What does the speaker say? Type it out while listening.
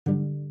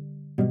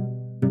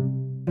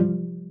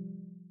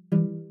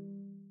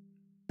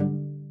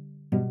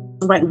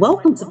right,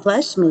 welcome to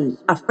Flesh Me,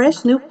 a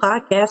fresh new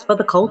podcast for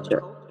the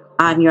culture.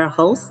 I'm your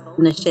host,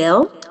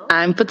 Nichelle.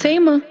 I'm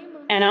Fatima.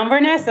 And I'm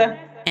Vanessa.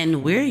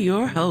 And we're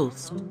your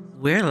host.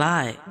 We're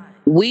live.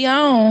 We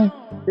on.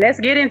 Let's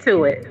get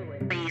into it.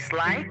 Please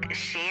like,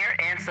 share,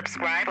 and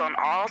subscribe on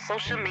all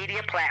social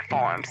media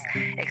platforms,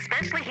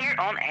 especially here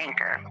on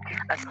Anchor.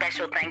 A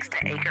special thanks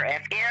to Anchor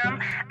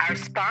FM, our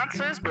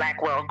sponsors,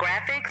 Blackwell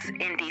Graphics,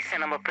 Indie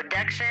Cinema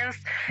Productions,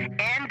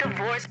 and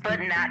Divorce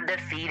But Not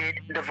Defeated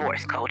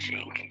Divorce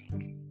Coaching.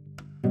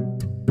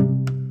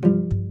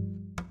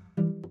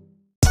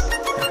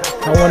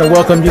 I want to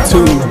welcome you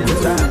to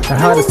the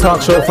hottest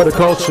talk show for the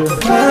culture.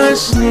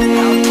 Flesh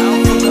Me.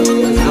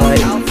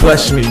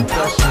 Flesh Me.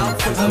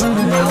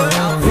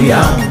 We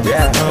out.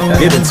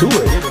 Get into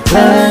it.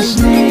 Flesh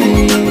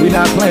Me. We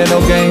not playing no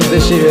games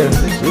this year.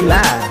 We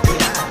live.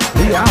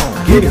 We out.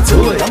 Get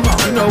into it.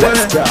 You know what?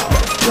 Let's go.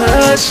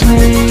 Flesh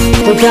Me.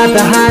 We got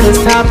the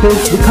hottest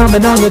topics. We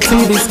coming on your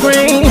TV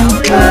screen.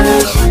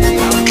 Flesh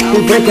Me.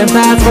 We breaking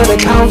vibes for the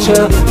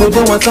culture. We're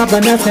doing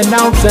something that's an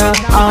altar.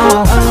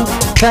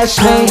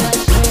 Flesh Me,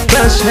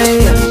 flesh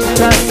me,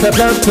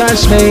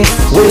 flesh me.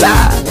 We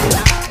live,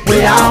 we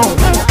out,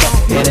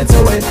 get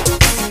into it.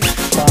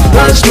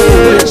 Flesh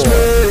me.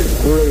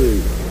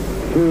 3,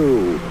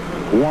 2,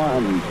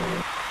 1.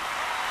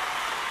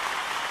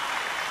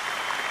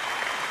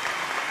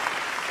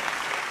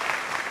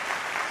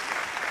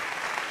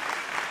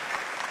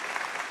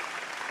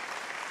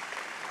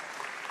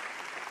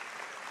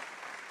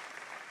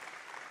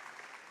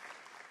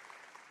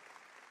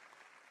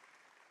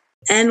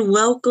 And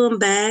welcome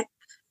back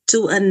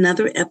to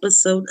another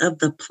episode of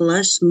the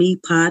Plush Me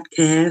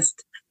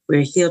podcast.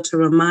 We're here to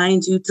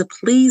remind you to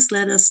please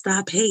let us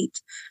stop hate.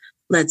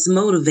 Let's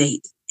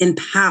motivate,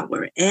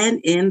 empower,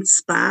 and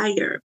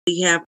inspire.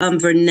 We have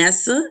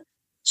Vanessa.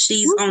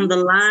 She's on the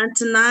line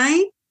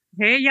tonight.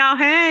 Hey, y'all.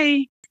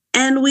 Hey.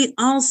 And we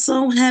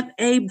also have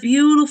a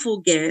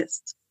beautiful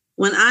guest.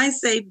 When I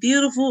say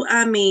beautiful,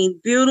 I mean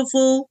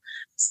beautiful.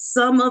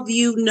 Some of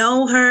you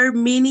know her.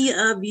 Many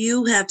of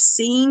you have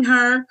seen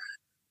her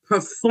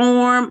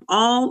perform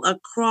all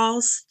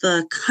across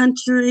the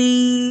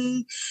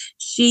country.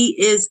 She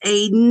is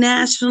a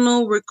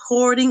national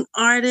recording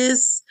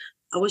artist.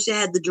 I wish I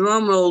had the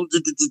drum roll.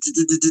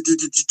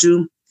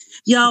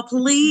 Y'all,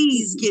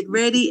 please get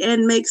ready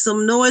and make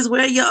some noise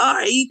where you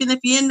are. Even if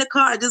you're in the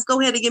car, just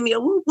go ahead and give me a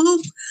whoop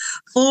whoop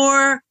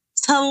for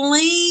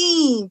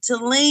Talene.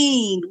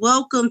 Talene,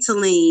 welcome,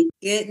 Talene.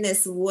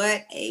 Goodness,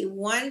 what a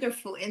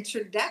wonderful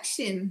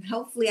introduction.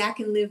 Hopefully I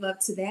can live up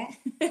to that.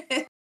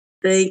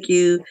 Thank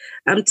you.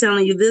 I'm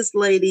telling you, this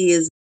lady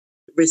has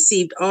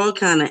received all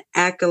kind of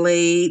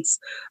accolades.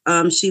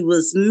 She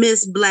was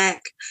Miss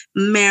Black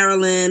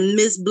Maryland,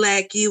 Miss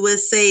Black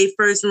USA,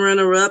 first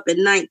runner-up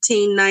in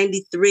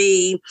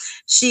 1993.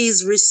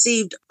 She's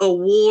received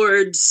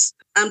awards.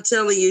 I'm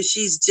telling you,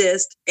 she's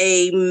just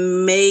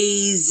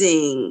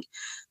amazing.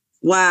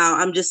 Wow,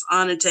 I'm just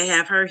honored to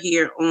have her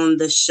here on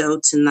the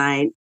show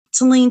tonight.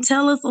 Talene,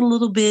 tell us a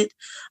little bit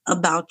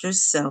about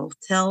yourself.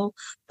 Tell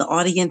the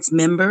audience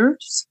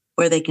members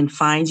where they can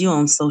find you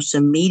on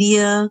social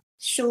media.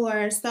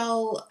 Sure.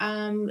 So,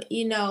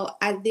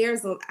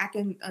 there's a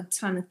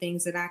ton of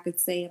things that I could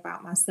say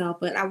about myself,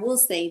 but I will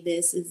say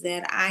this is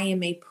that I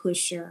am a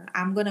pusher.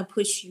 I'm going to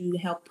push you,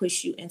 help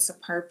push you into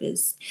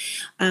purpose.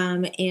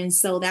 And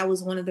so that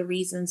was one of the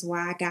reasons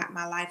why I got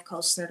my life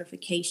coach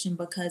certification,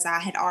 because I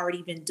had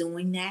already been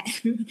doing that.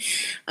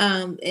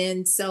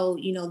 And so,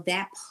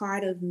 that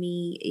part of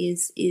me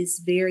is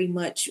very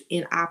much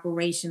in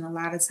operation a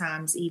lot of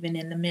times, even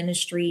in the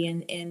ministry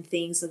and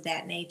things of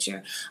that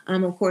nature.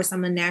 Of course,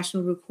 I'm a national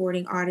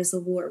recording artist,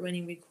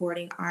 award-winning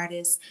recording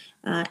artist,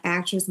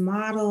 actress,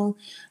 model.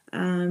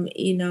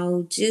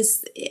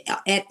 Just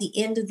at the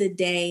end of the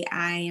day,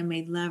 I am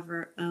a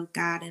lover of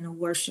God and a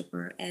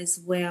worshiper as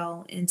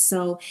well. And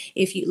so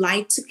if you'd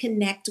like to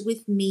connect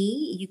with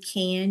me, you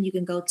can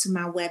go to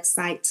my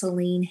website,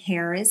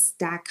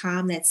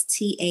 TaleneHarris.com. That's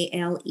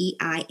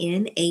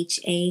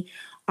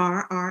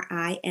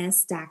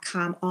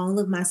TALEINHARRIS.com. All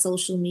of my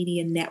social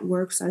media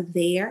networks are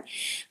there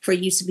for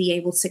you to be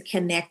able to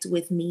connect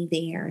with me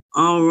there.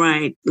 All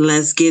right,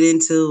 let's get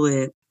into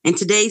it. In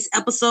today's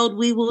episode,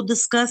 we will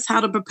discuss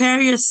how to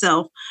prepare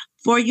yourself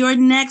for your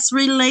next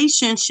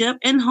relationship,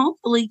 and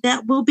hopefully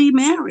that will be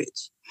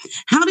marriage.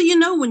 How do you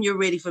know when you're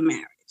ready for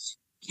marriage?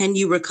 Can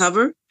you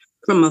recover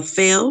from a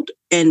failed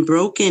and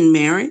broken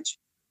marriage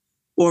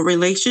or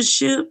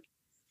relationship?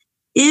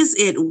 Is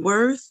it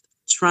worth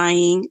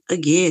trying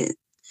again?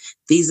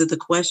 These are the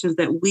questions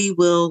that we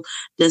will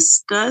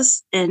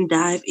discuss and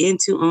dive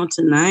into on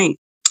tonight.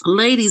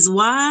 Ladies,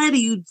 why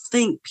do you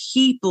think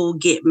people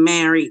get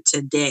married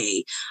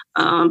today?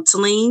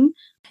 Talene?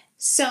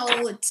 So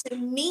to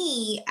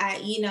me,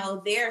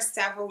 there are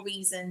several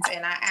reasons,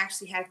 and I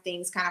actually have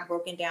things kind of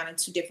broken down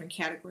into different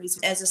categories.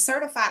 As a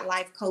certified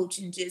life coach,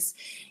 and just,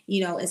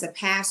 as a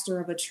pastor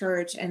of a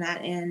church, and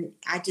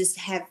I just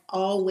have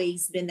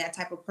always been that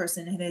type of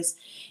person that has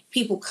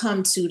people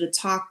come to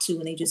talk to,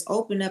 and they just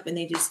open up and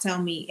they just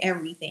tell me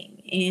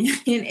everything, and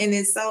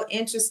it's so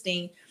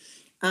interesting.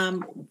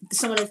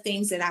 Some of the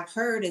things that I've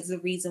heard is the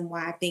reason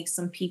why I think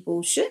some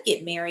people should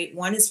get married.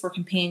 One is for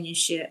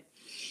companionship.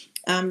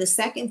 The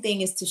second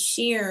thing is to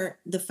share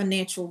the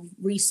financial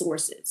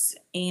resources.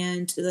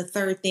 And the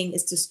third thing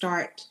is to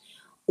start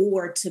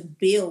or to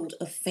build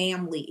a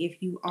family.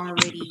 If you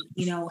already,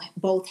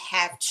 both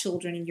have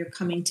children and you're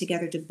coming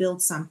together to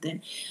build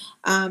something.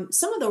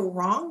 Some of the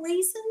wrong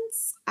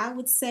reasons, I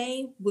would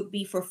say, would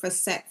be for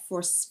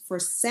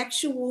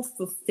sexual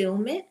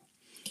fulfillment,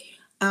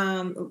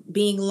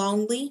 being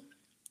lonely.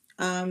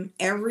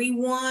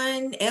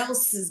 Everyone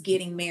else is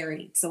getting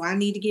married, so I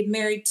need to get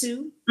married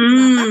too.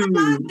 My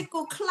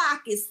biological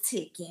clock is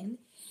ticking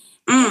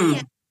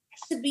and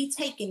to be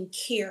taken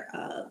care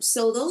of.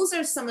 So those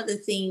are some of the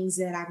things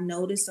that I've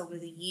noticed over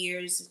the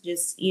years,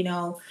 just,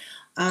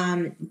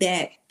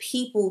 that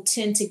people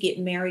tend to get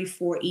married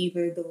for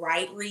either the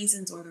right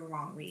reasons or the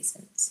wrong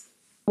reasons.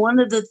 One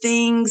of the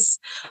things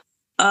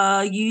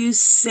you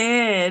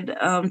said,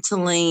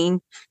 Talene,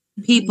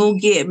 people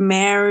get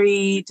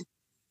married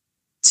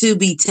to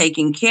be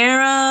taken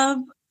care of.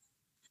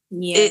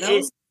 Yeah.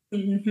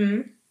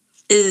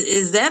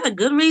 Is that a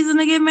good reason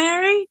to get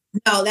married?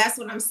 No, that's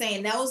what I'm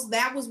saying.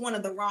 That was one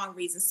of the wrong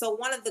reasons. So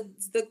one of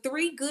the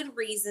three good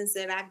reasons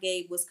that I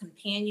gave was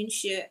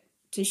companionship,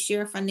 to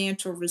share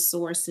financial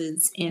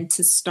resources, and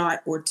to start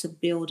or to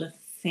build a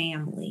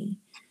family.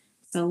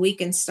 So we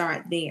can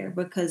start there,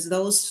 because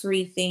those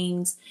three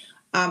things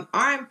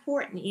are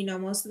important.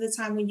 Most of the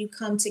time when you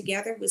come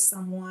together with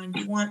someone,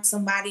 you want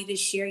somebody to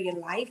share your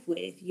life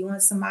with. You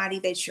want somebody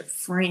that's your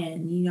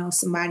friend,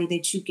 somebody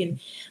that you can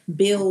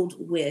build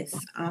with.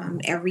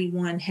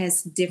 Everyone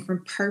has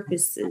different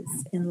purposes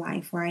in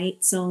life,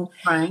 right? So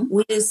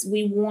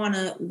we want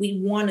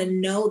to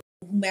know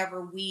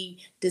whomever we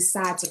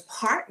decide to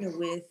partner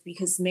with,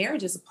 because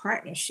marriage is a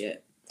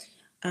partnership.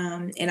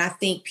 And I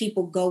think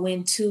people go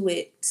into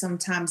it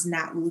sometimes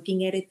not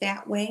looking at it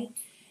that way.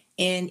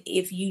 And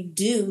if you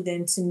do,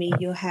 then to me,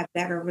 you'll have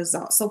better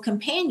results. So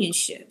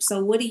companionship.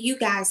 So what do you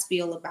guys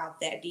feel about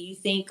that? Do you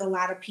think a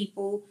lot of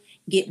people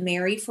get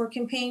married for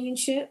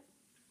companionship?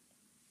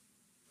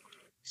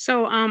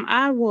 So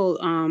I will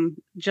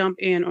jump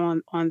in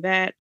on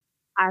that.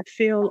 I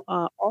feel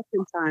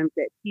oftentimes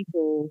that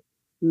people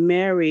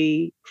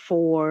marry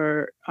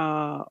for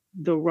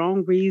the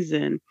wrong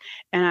reason.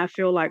 And I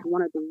feel like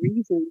one of the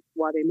reasons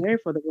why they marry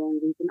for the wrong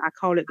reason, I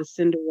call it the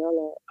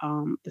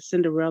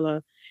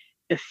Cinderella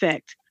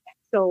effect.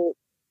 So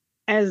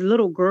as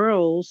little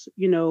girls,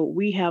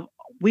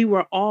 we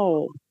were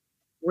all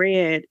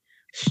read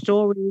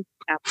story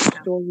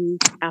after story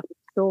after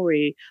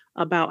story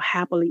about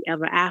happily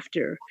ever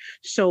after.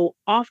 So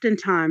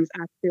oftentimes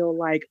I feel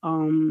like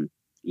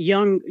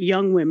young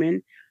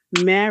women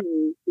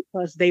marry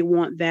because they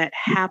want that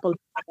happily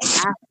ever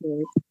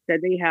after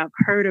that they have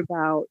heard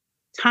about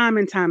time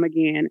and time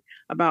again,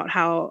 about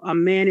how a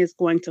man is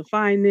going to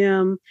find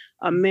them,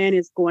 a man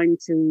is going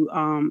to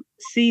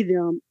see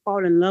them,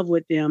 fall in love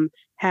with them,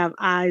 have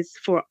eyes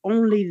for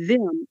only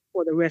them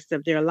for the rest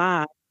of their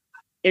lives.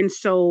 And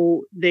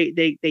so they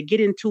get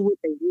into it.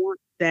 They want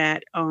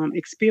that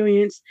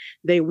experience.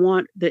 They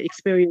want the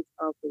experience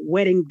of the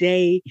wedding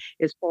day,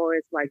 as far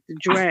as like the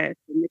dress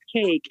and the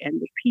cake and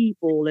the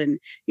people and,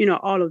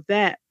 all of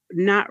that,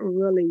 not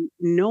really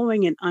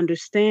knowing and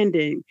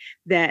understanding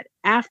that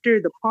after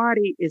the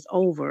party is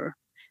over,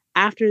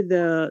 after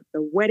the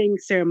wedding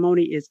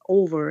ceremony is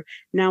over,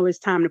 now it's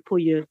time to pull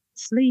your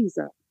sleeves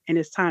up and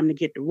it's time to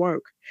get to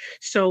work.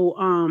 So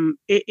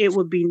it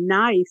would be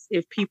nice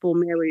if people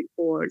married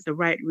for the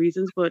right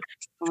reasons, but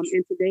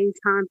in today's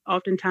time,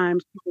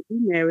 oftentimes people do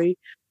marry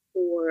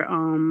for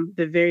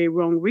the very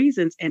wrong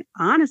reasons. And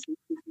honestly,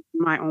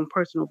 my own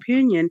personal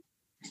opinion,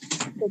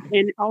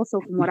 and also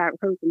from what I've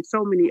heard from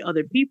so many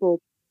other people,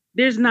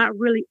 there's not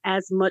really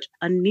as much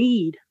a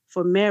need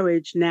for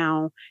marriage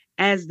now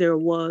as there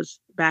was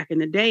back in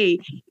the day.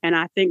 And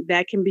I think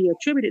that can be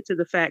attributed to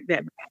the fact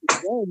that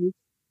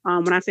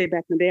when I say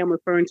back in the day, I'm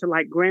referring to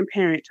like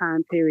grandparent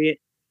time period.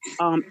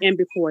 And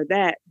before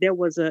that, there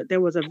was a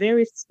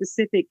very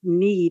specific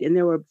need, and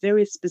there were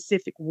very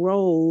specific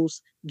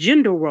roles,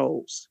 gender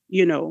roles,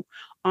 and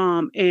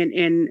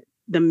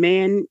the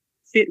man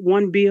fit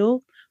one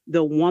bill,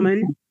 the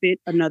woman fit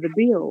another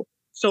bill.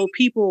 So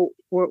people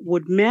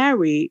would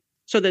marry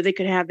so that they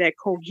could have that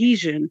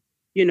cohesion,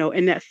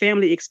 and that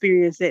family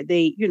experience that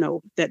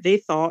they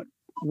thought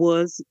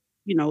was,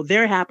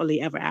 their happily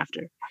ever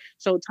after.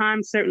 So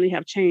times certainly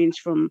have changed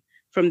from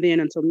then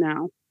until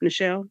now.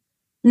 Nichelle?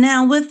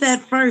 Now, with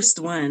that first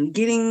one,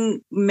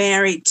 getting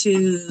married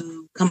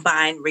to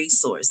combine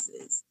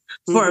resources,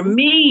 for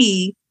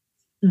me,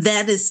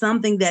 that is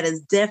something that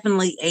is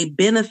definitely a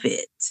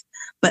benefit.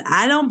 But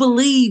I don't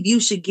believe you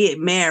should get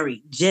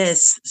married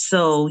just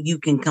so you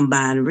can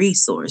combine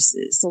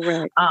resources.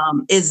 Correct.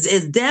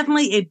 It's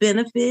definitely a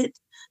benefit,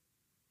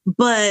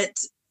 but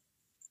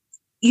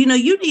you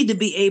need to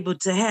be able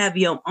to have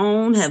your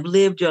own, have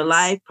lived your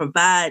life,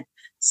 provide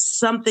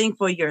something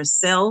for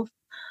yourself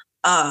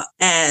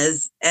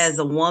as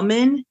a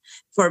woman.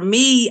 For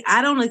me,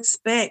 I don't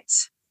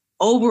expect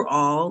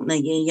overall, now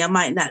you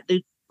might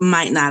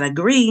not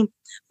agree,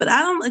 but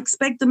I don't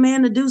expect a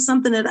man to do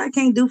something that I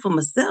can't do for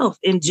myself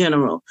in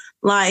general.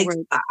 Like, right.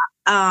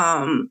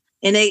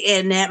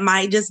 And that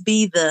might just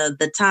be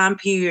the time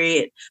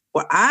period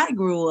where I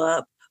grew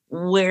up,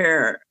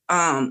 where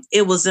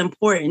it was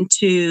important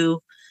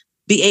to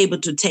be able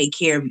to take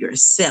care of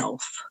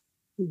yourself.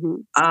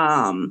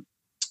 Mm-hmm.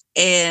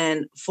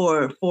 And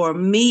for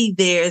me,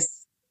 there's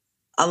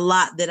a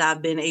lot that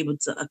I've been able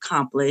to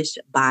accomplish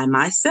by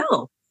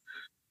myself.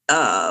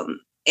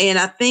 And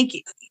I think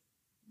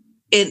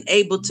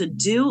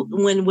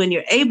when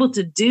you're able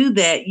to do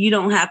that, you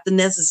don't have to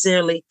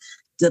necessarily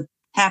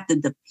have to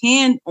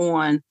depend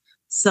on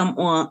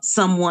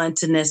someone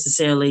to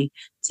necessarily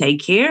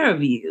take care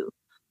of you.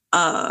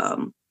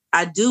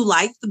 I do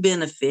like the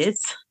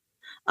benefits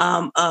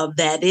of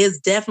that. Is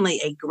definitely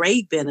a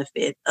great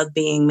benefit of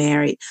being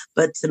married,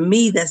 but to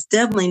me, that's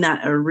definitely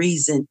not a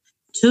reason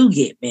to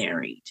get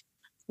married.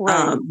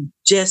 Right.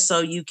 Just so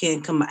you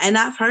can come. And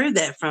I've heard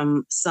that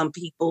from some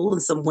people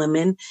and some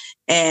women,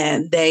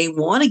 and they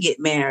want to get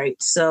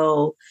married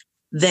so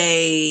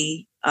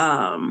they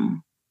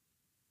don't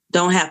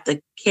have to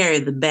carry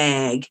the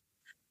bag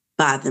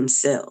by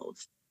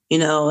themselves,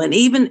 and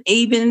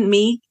even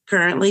me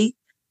currently,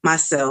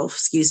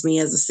 myself, as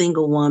a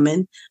single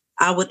woman,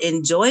 I would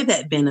enjoy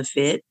that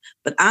benefit,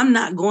 but I'm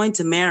not going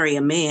to marry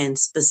a man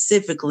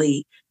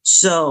specifically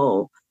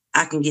so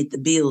I can get the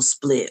bills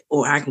split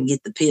or I can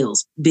get the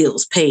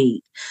bills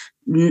paid.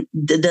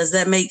 Does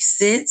that make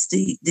sense?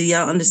 Do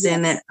y'all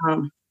understand that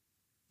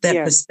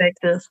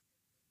perspective?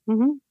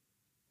 Mm-hmm.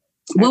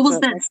 What was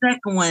that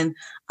second one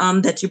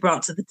that you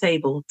brought to the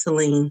table,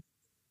 Talene?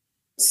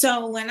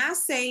 So when I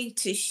say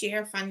to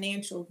share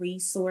financial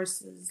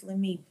resources, let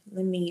me,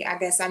 I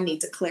guess I need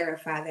to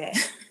clarify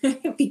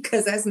that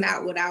because that's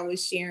not what I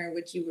was sharing,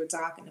 what you were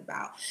talking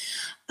about.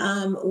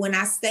 When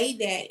I say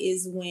that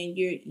is when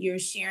you're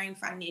sharing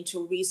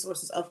financial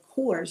resources, of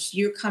course,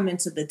 you're coming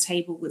to the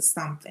table with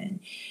something.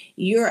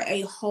 You're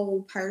a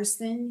whole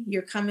person.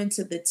 You're coming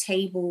to the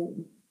table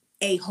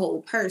a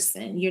whole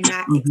person. You're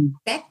not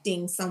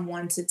expecting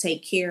someone to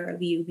take care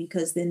of you,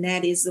 because then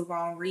that is the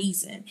wrong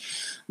reason.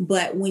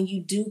 But when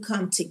you do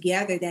come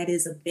together, that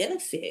is a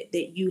benefit,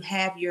 that you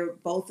have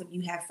both of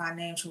you have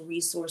financial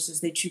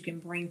resources that you can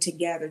bring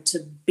together to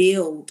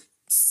build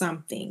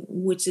something,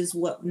 which is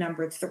what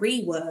number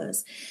 3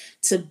 was,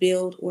 to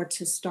build or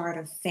to start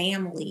a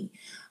family.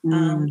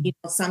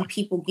 Some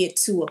people get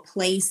to a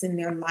place in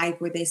their life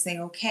where they say,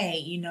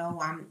 okay,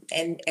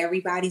 and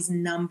everybody's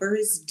number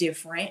is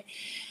different.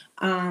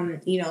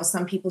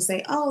 Some people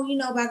say, oh,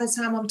 by the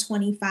time I'm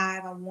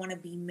 25, I want to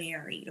be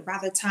married. Or by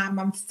the time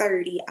I'm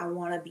 30, I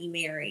want to be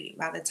married.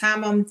 By the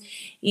time I'm,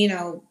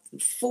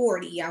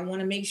 40, I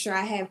want to make sure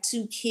I have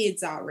 2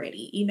 kids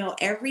already.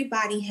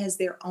 Everybody has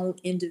their own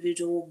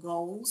individual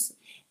goals,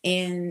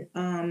 and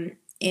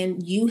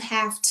you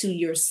have to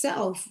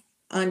yourself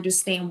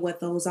understand what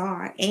those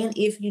are. And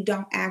if you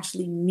don't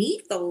actually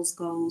meet those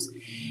goals,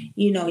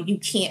 you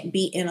can't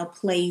be in a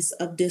place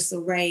of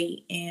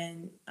disarray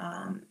and,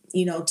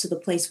 to the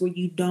place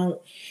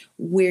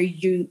where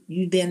you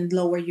then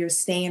lower your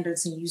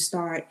standards and you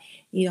start,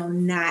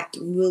 not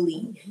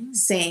really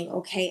saying,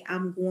 okay,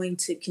 I'm going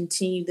to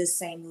continue the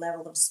same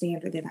level of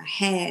standard that I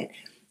had.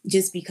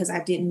 Just because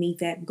I didn't meet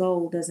that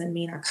goal doesn't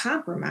mean I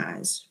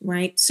compromise,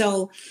 right?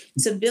 So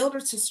to build or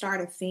to start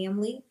a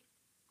family,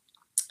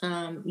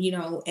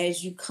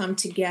 as you come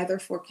together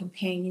for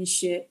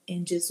companionship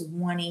and just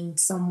wanting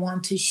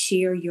someone to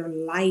share your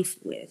life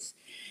with.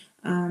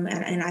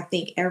 And I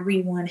think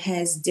everyone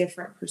has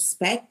different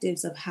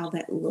perspectives of how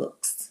that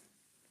looks.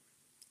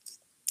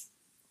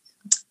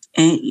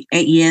 And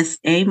yes,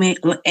 amen.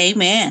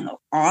 Amen.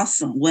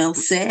 Awesome. Well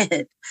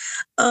said.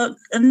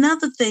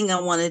 Another thing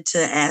I wanted to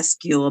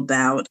ask you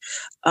about,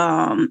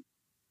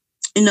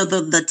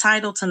 the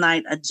title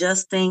tonight,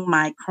 Adjusting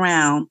My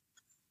Crown.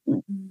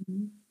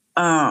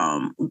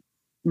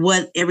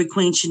 What every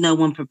queen should know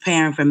when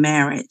preparing for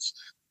marriage.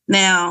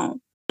 Now,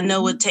 I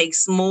know it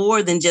takes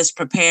more than just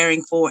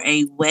preparing for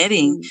a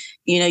wedding.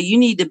 You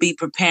need to be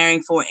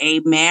preparing for a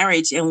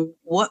marriage. And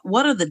what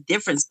are the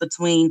difference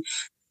between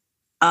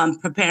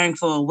preparing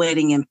for a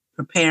wedding and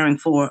preparing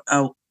for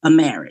a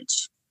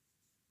marriage?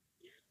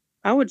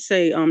 I would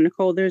say,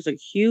 Nicole, there's a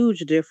huge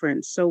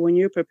difference. So when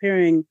you're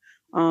preparing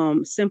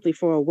simply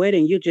for a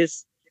wedding, you're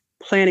just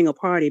planning a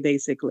party,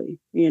 basically,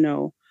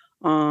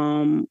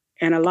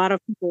 and a lot of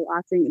people,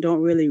 I think,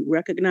 don't really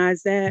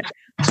recognize that,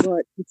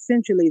 but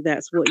essentially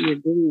that's what you're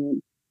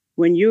doing.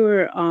 When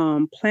you're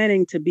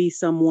planning to be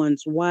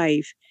someone's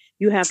wife,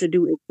 you have to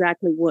do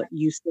exactly what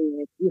you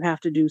said. You have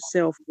to do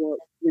self-work,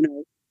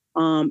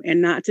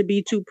 and not to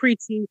be too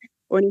preachy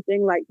or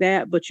anything like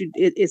that, but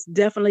it's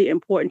definitely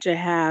important to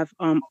have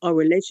a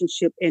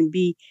relationship and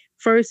be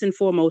first and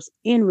foremost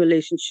in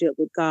relationship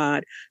with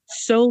God,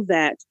 so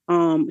that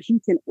He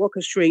can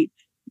orchestrate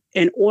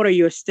and order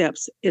your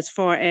steps as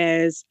far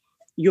as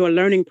your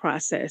learning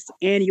process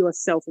and your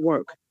self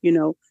work.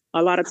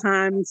 A lot of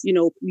times,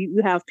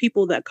 you have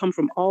people that come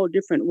from all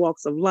different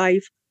walks of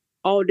life,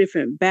 all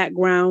different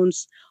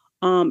backgrounds.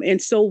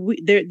 And so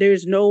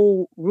there's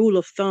no rule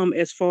of thumb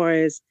as far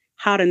as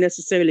how to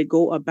necessarily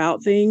go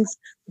about things.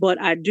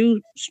 But I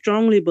do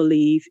strongly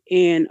believe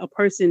in a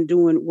person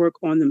doing work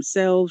on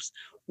themselves,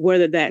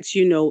 whether that's,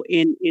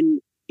 in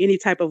any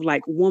type of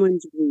like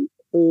woman's group,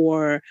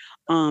 or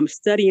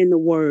studying the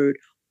word,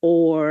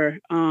 or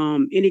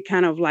any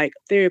kind of like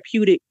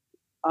therapeutic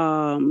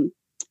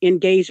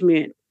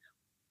engagement,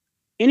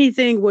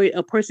 anything where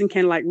a person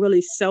can like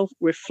really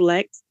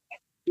self-reflect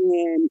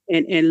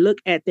and look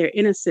at their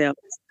inner selves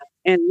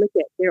and look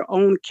at their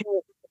own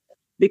character.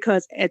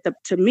 Because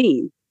to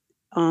me,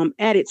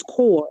 at its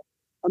core,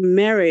 a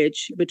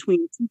marriage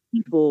between two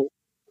people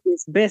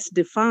is best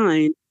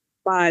defined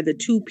by the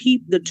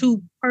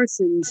two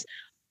persons'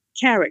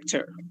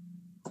 character.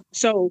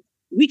 So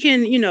we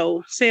can,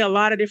 say a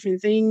lot of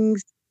different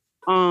things,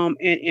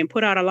 and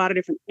put out a lot of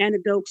different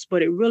anecdotes,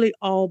 but it really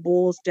all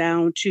boils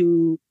down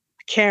to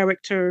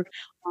character,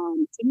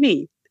 to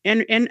me,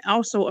 and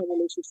also a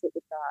relationship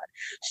with God.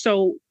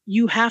 So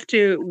you have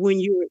to, when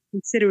you're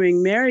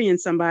considering marrying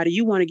somebody,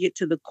 you want to get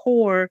to the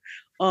core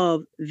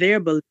of their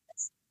beliefs.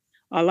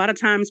 A lot of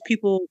times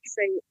people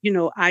say,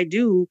 I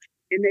do,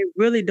 and they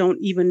really don't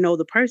even know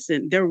the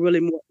person. They're really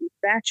more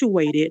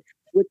infatuated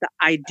with the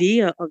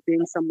idea of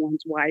being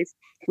someone's wife,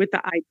 with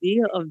the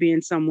idea of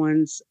being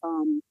someone's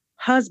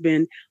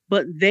husband,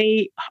 but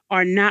they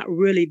are not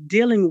really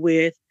dealing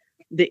with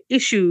the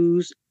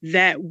issues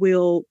that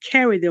will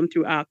carry them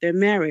throughout their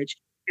marriage.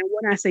 And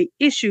when I say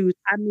issues,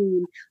 I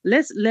mean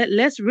let's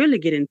really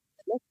get in.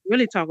 Let's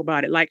really talk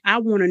about it. Like, I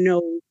want to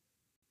know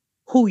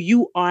who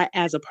you are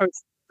as a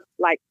person,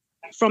 like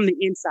from the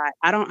inside.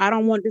 I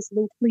don't want this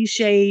little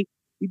cliche.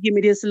 You give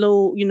me this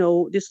little,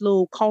 this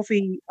little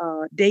coffee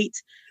date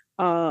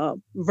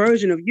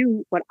version of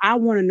you, but I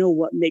want to know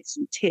what makes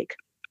you tick.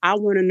 I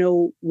want to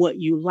know what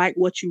you like,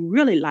 what you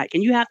really like.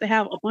 And you have to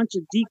have a bunch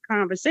of deep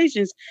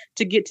conversations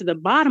to get to the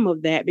bottom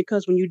of that,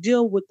 because when you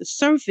deal with the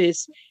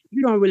surface,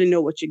 you don't really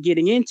know what you're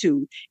getting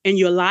into. And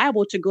you're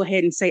liable to go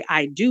ahead and say,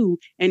 I do.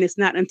 And it's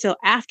not until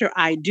after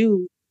I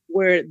do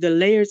where the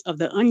layers of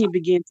the onion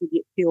begin to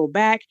get peeled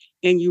back,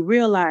 and you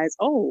realize,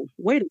 oh,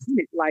 wait a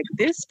minute, like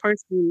this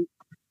person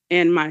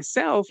and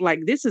myself, like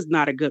this is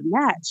not a good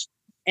match.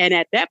 And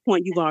at that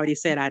point, you've already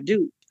said I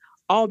do,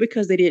 all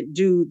because they didn't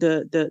do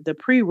the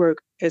pre-work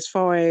as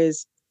far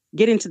as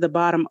getting to the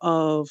bottom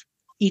of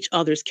each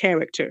other's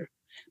character.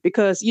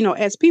 Because,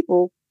 as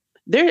people,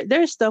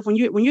 there's stuff when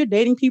you're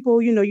dating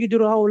people, you do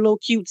the whole little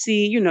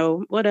cutesy,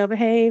 whatever,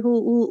 hey,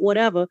 who,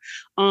 whatever.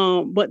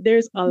 But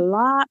there's a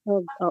lot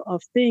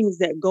of things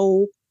that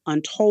go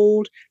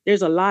untold.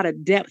 There's a lot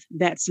of depth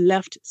that's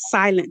left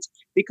silent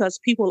because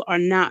people are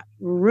not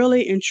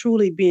really and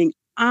truly being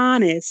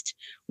honest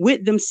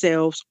with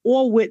themselves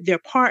or with their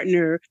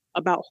partner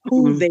about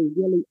who they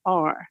really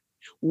are,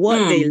 what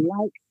they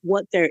like,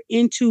 what they're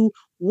into,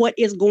 what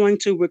is going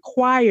to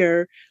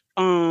require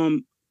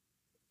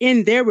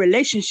in their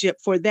relationship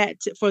for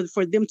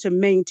them to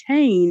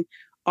maintain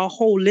a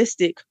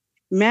holistic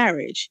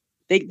marriage.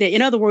 They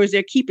in other words,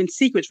 they're keeping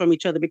secrets from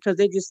each other because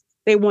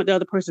they want the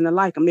other person to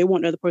like them. They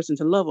want the other person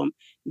to love them.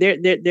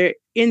 They're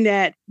in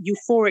that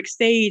euphoric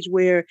stage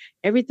where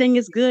everything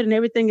is good and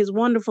everything is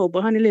wonderful.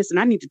 But honey, listen,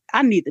 I need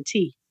the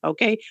tea.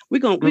 Okay, we're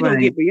gonna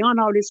get beyond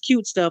all this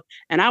cute stuff,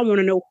 and I want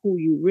to know who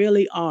you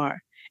really are.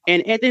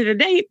 And at the end of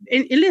the day,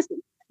 and listen,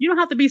 you don't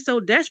have to be so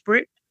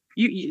desperate.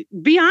 You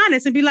be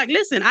honest and be like,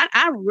 listen,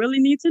 I really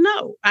need to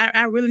know.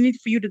 I really need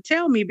for you to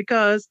tell me,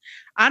 because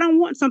I don't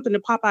want something to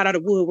pop out of the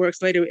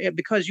woodworks later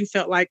because you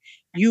felt like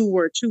you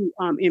were too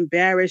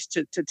embarrassed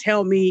to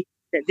tell me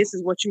that this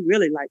is what you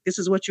really like. This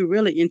is what you're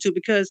really into.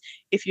 Because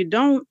if you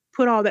don't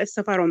put all that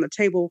stuff out on the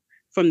table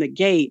from the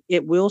gate,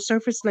 it will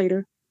surface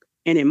later,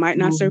 and it might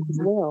not surface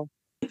well.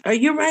 Are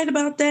you right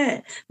about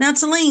that? Now,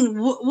 Talene,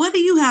 what do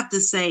you have to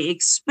say?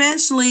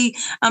 Especially,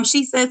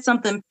 she said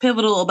something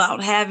pivotal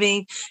about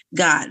having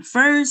God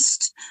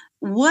first.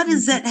 What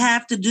does that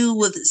have to do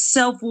with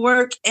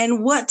self-work,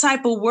 and what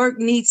type of work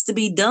needs to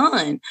be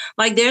done?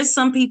 Like, there's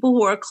some people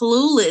who are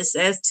clueless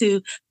as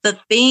to the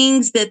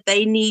things that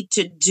they need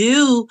to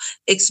do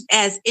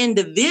as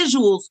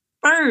individuals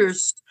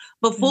first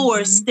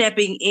before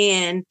stepping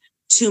in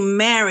to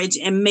marriage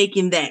and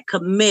making that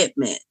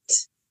commitment.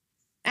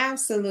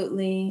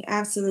 Absolutely.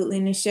 Absolutely,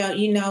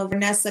 Nichelle.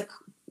 Vanessa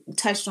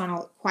touched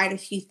on quite a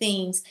few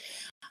things.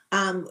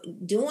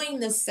 Doing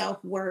the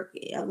self-work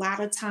a lot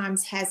of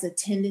times has a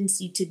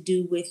tendency to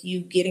do with you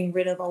getting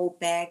rid of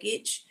old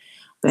baggage.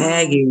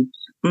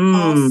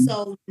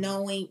 Also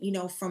knowing,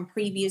 from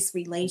previous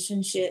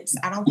relationships,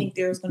 I don't think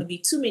there's going to be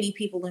too many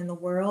people in the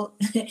world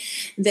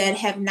that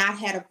have not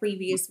had a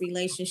previous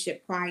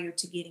relationship prior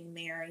to getting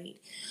married.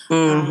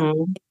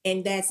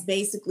 And that's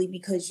basically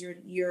because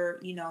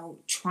you're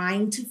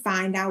trying to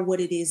find out what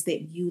it is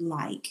that you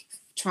like,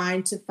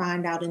 trying to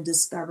find out and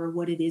discover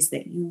what it is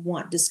that you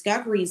want.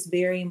 Discovery is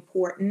very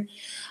important.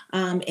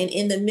 And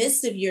in the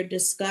midst of your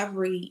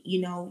discovery,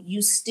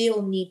 you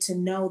still need to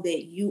know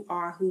that you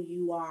are who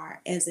you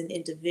are as an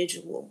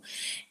individual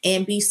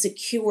and be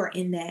secure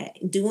in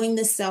that. Doing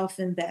the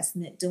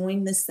self-investment,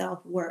 doing the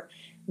self-work,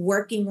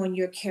 working on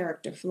your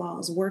character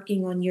flaws,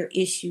 working on your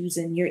issues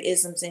and your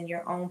isms and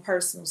your own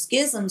personal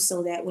schisms,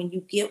 so that when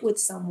you get with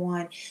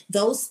someone,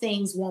 those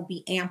things won't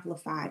be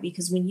amplified.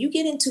 Because when you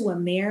get into a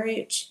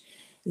marriage,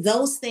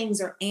 those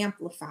things are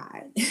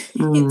amplified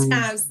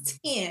times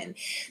 10.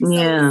 So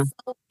it's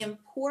so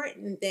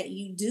important that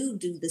you do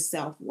the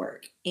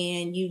self-work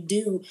and you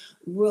do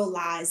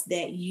realize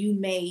that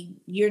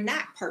you're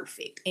not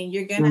perfect, and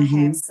you're going to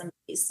have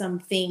some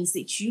things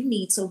that you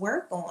need to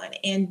work on,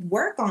 and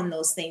work on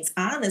those things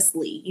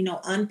honestly,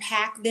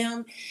 unpack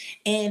them.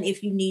 And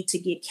if you need to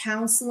get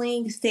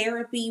counseling,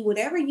 therapy,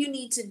 whatever you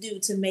need to do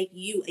to make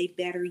you a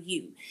better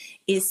you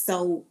is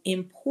so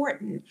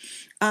important.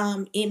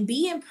 And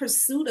be in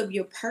pursuit of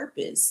your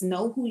purpose,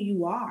 know who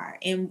you are,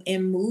 and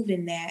move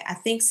in that. I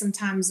think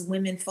sometimes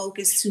women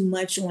focus too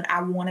much on,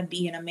 I want to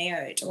be in a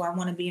marriage or I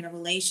want to be in a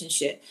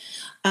relationship.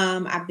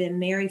 I've been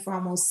married for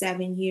almost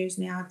 7 years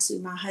now to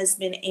my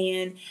husband.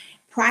 And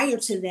prior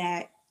to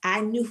that,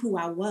 I knew who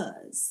I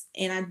was,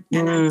 and I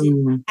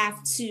didn't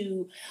have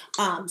to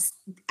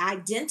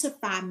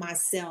identify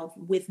myself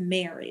with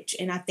marriage.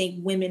 And I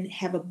think women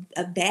have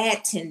a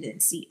bad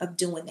tendency of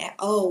doing that.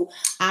 Oh,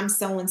 I'm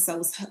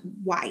so-and-so's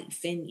wife,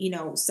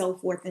 and, so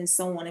forth and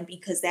so on. And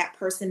because that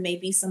person may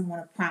be someone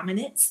of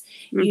prominence,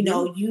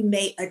 you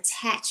may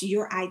attach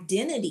your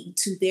identity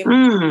to their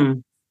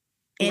prominence.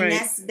 And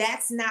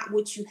that's not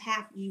what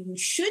you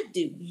should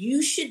do.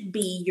 You should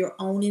be your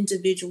own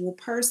individual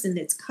person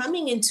that's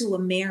coming into a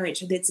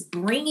marriage, that's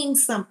bringing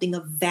something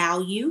of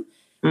value,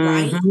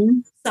 right?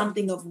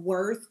 Something of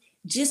worth,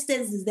 just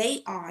as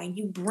they are. And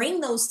you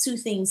bring those two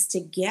things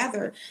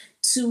together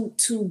to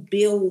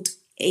build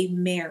a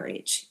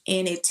marriage.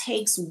 And it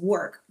takes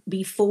work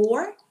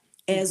before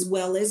as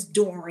well as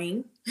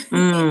during.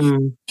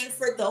 And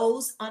for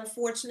those,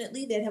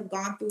 unfortunately, that have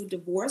gone through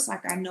divorce,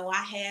 like I know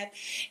I have,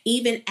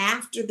 even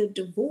after the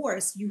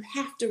divorce, you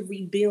have to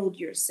rebuild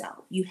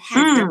yourself. You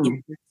have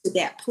to get to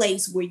that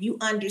place where you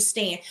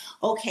understand,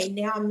 okay,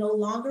 now I'm no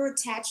longer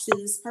attached to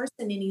this person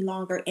any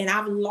longer, and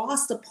I've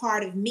lost a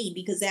part of me,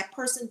 because that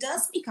person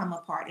does become a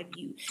part of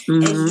you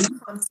as you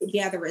come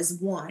together as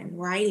one,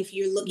 right? If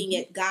you're looking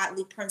at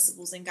godly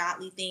principles and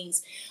godly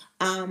things.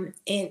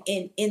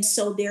 And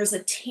so there's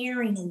a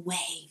tearing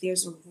away,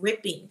 there's a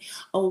ripping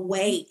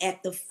away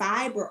at the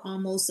fiber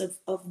almost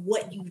of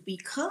what you've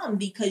become,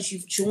 because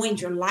you've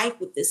joined your life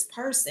with this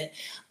person.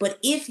 But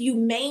if you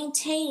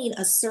maintain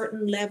a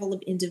certain level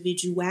of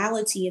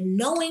individuality and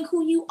knowing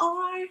who you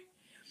are,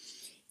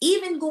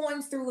 even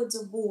going through a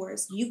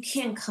divorce, you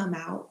can come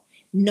out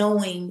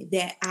knowing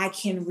that I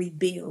can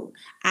rebuild.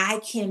 I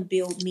can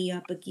build me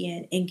up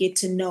again and get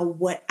to know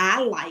what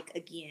I like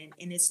again.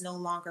 And it's no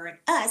longer an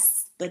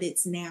us, but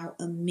it's now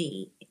a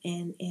me.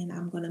 And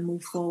I'm going to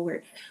move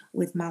forward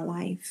with my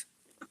life.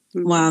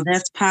 Wow,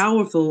 that's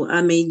powerful.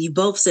 I mean, you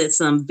both said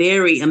some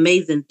very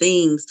amazing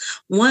things.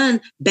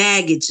 One,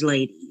 baggage,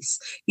 ladies.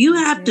 You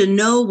have to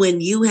know when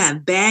you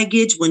have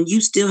baggage, when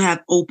you still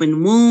have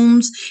open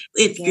wounds,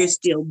 if you're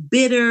still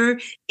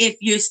bitter, if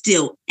you're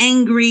still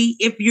angry,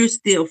 if you're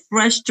still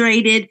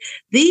frustrated.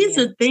 These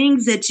are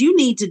things that you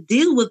need to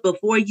deal with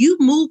before you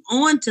move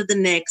on to the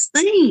next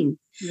thing.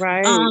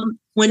 Right.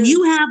 When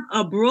you have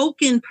a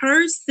broken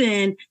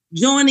person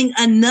joining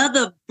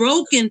another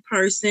broken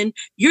person,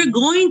 you're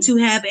going to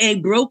have a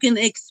broken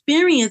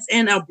experience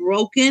and a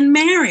broken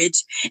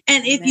marriage.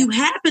 And if you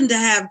happen to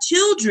have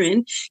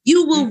children,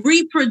 you will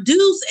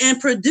reproduce and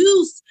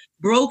produce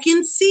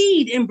broken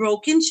seed and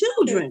broken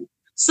children.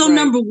 So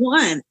number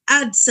one,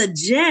 I'd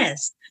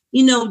suggest,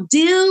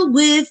 deal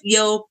with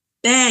your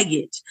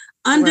baggage.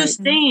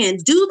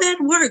 Understand, do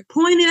that work,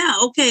 point it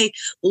out. Okay,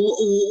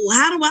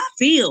 how do I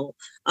feel?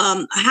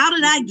 How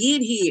did I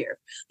get here?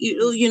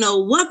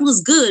 What was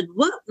good?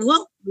 What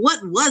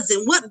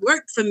wasn't? What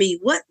worked for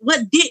me? What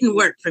didn't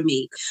work for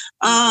me?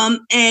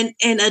 And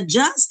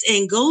adjust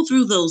and go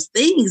through those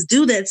things.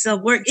 Do that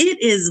self-work.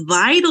 It is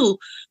vital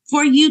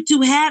for you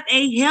to have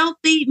a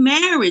healthy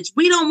marriage.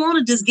 We don't want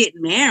to just get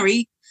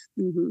married.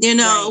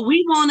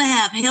 We want to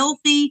have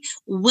healthy,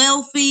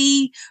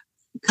 wealthy,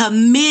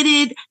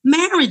 committed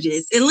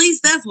marriages. At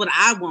least that's what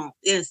I want.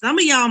 Yeah, some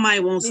of y'all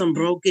might want some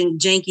broken,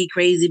 janky,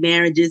 crazy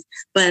marriages,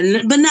 but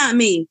not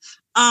me.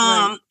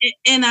 And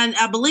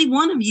I believe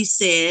one of you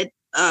said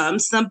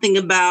something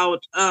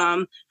about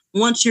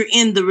once you're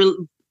in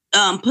the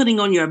putting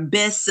on your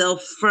best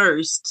self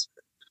first,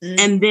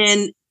 and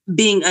then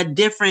being a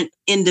different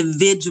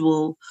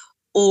individual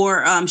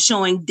or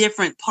showing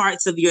different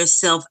parts of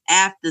yourself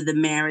after the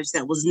marriage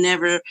that was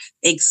never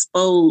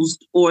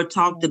exposed or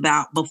talked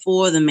about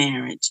before the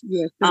marriage.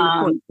 Yes,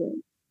 during the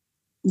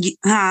courtship.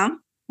 Huh?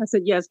 I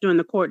said yes during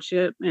the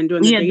courtship and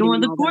during the dating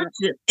during the and all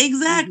courtship. that.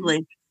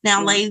 Exactly.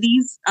 Now, Yeah.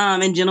 ladies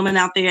and gentlemen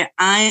out there,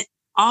 I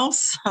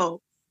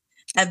also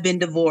have been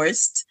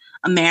divorced,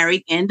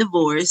 married and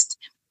divorced.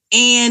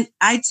 And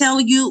I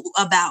tell you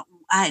about,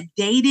 I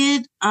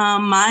dated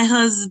my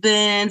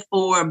husband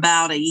for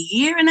about a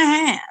year and a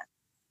half.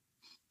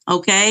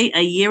 Okay,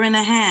 a year and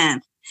a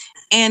half.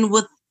 And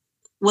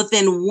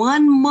within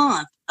 1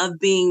 month of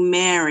being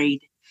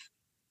married,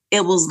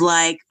 it was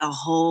like a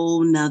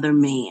whole nother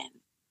man.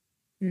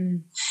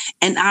 Mm.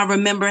 And I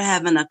remember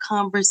having a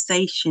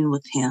conversation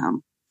with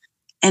him.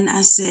 And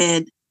I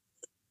said,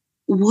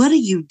 what are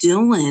you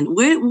doing?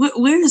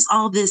 Where is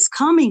all this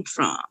coming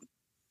from?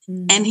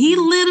 And he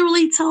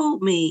literally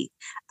told me,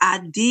 I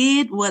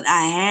did what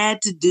I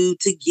had to do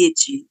to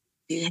get you.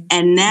 Yeah.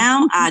 And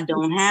now I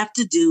don't have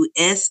to do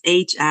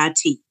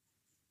SHIT.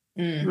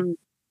 Mm.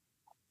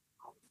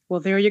 Well,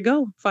 there you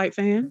go, fight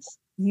fans.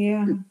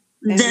 Yeah.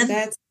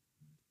 That's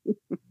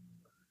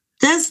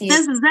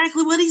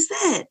exactly what he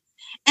said.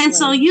 And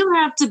so you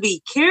have to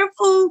be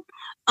careful.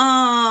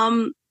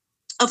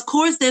 Of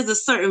course, there's a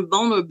certain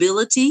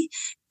vulnerability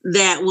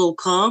that will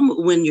come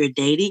when you're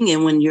dating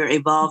and when you're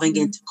evolving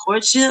into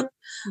courtship.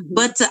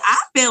 But I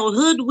felt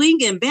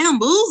hoodwinked and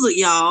bamboozled,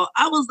 y'all.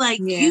 I was like,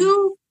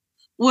 you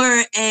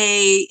were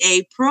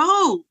a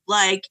pro.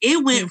 Like,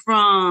 it went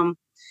from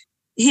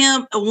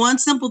him, one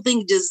simple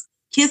thing, just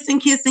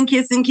kissing.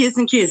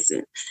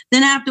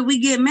 Then after we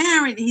get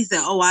married, he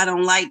said, oh, I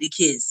don't like to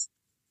kiss.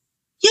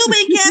 You've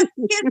been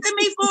kissing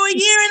me for a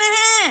year and a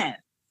half.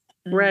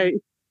 Right.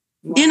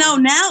 Wow. You know,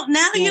 now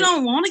you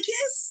don't want to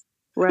kiss.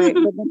 Right.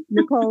 But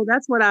Nicole,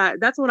 that's what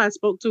I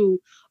spoke to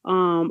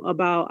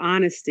about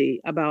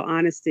honesty.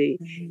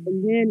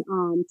 And then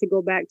to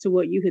go back to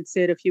what you had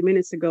said a few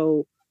minutes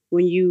ago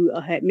when you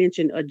had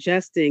mentioned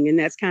adjusting, and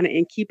that's kind of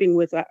in keeping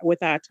with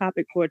our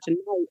topic for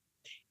tonight.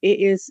 It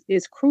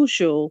is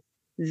crucial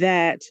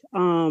that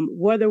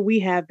whether we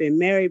have been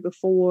married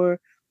before,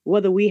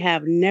 whether we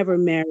have never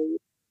married,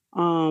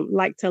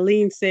 like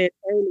Talene said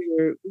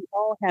earlier, we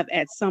all have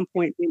at some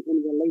point been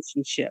in a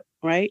relationship,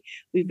 right?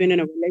 We've been in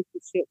a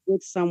relationship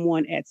with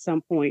someone at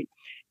some point.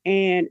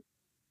 And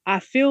I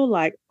feel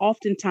like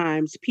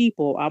oftentimes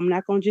people, I'm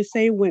not going to just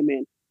say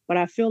women, but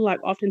I feel like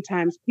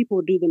oftentimes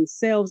people do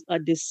themselves a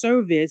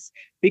disservice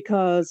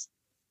because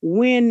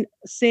when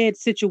said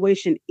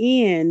situation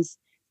ends,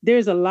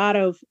 there's a lot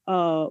of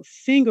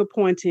finger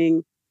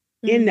pointing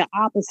in the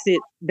opposite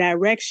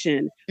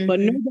direction, but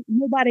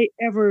nobody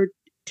ever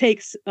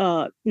takes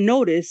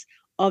notice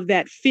of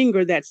that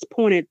finger that's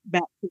pointed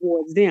back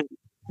towards them.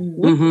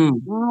 With the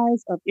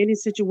demise of any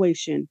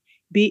situation,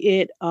 be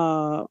it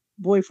a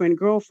boyfriend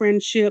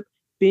girlfriendship,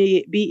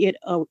 be it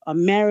a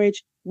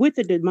marriage, with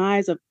the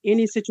demise of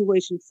any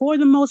situation, for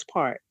the most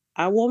part,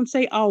 I won't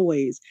say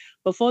always,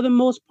 but for the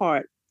most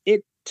part,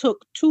 it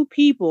took two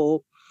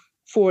people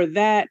for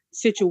that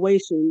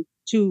situation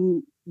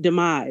to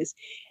demise.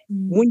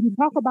 When you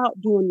talk about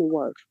doing the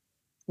work,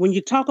 when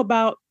you talk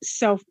about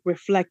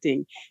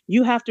self-reflecting,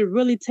 you have to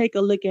really take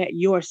a look at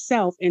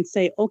yourself and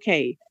say,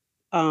 okay,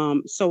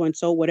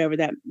 so-and-so, whatever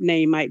that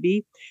name might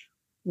be,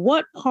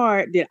 what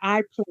part did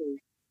I play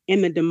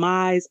in the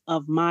demise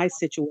of my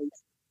situation?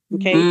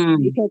 Okay.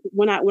 Because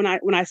when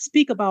I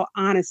speak about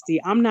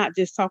honesty, I'm not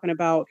just talking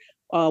about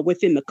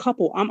within the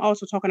couple. I'm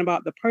also talking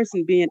about the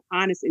person being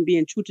honest and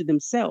being true to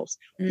themselves.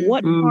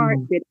 What part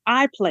did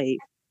I play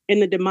in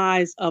the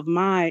demise of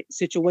my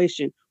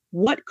situation?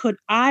 What could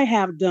I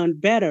have done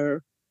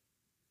better,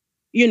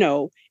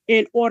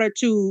 in order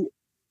to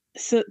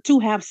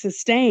have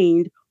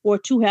sustained or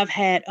to have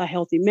had a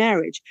healthy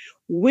marriage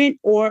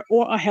or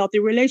a healthy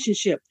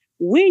relationship?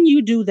 When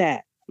you do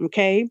that,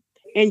 okay,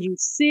 and you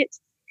sit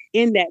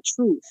in that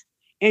truth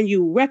and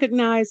you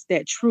recognize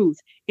that truth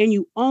and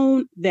you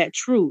own that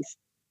truth,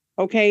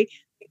 okay,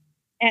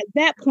 at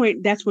that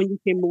point, that's when you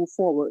can move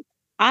forward.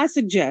 I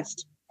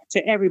suggest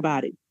to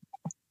everybody,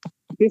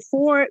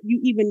 before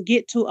you even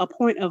get to a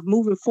point of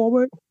moving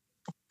forward,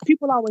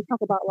 people always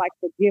talk about like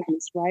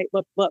forgiveness, right?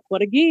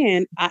 But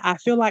again, I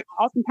feel like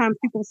oftentimes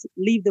people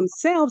leave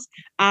themselves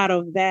out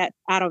of that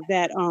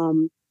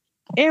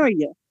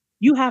area.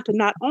 You have to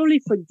not only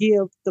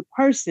forgive the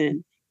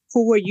person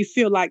for where you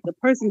feel like the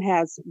person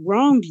has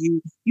wronged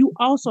you, you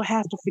also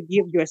have to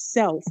forgive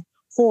yourself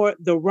for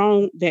the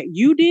wrong that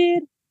you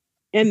did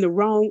and the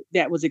wrong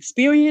that was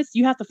experienced.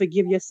 You have to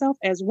forgive yourself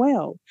as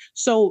well.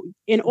 So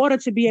in order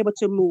to be able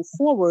to move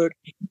forward,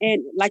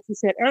 and like you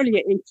said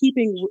earlier, in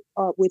keeping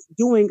with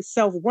doing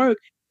self-work,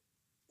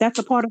 that's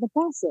a part of the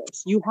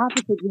process. You have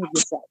to forgive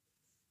yourself.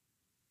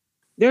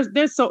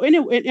 There's so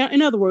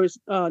in other words,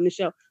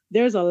 Nichelle,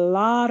 there's a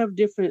lot of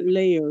different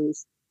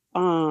layers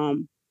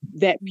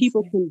that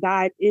people can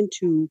dive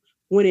into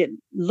when you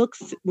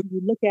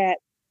look at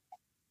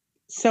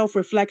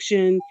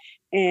self-reflection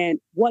and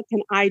what can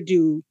I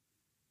do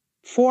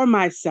for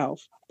myself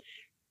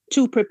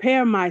to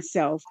prepare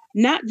myself,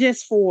 not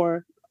just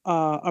for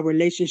a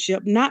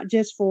relationship, not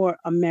just for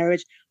a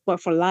marriage,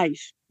 but for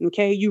life.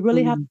 Okay. You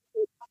really have to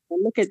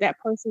look at that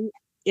person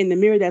in the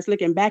mirror that's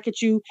looking back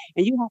at you,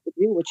 and you have to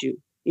deal with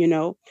you,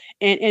 and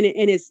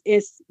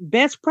it's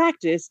best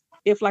practice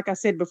if, like I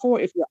said before,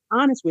 if you're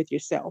honest with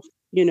yourself,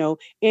 and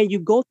you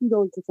go through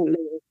those different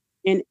layers.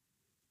 And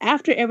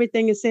after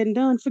everything is said and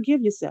done,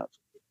 forgive yourself.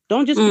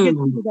 Don't just forgive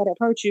people that have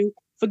hurt you.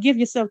 Forgive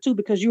yourself too,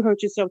 because you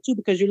hurt yourself too,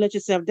 because you let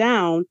yourself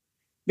down,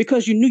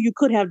 because you knew you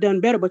could have done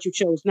better, but you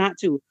chose not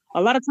to.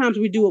 A lot of times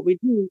we do what we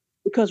do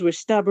because we're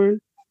stubborn.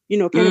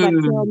 Can't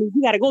nobody tell me?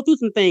 You got to go through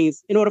some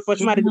things in order for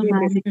somebody to be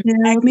able to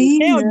actually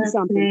tell you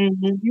something,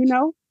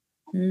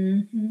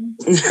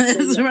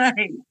 That's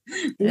right.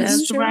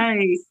 That's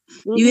right.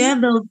 You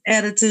have those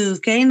attitudes.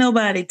 Can't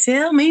nobody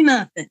tell me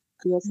nothing.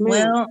 Yes, ma'am.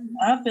 Well,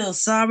 I feel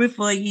sorry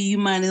for you. You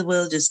might as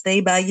well just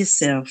stay by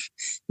yourself.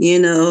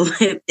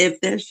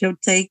 If that's your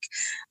take,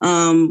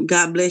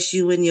 God bless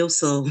you and your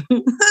soul.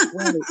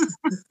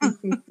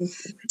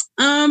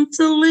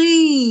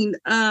 Talene,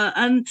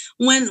 and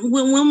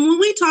when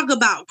we talk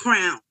about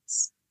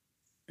crowns,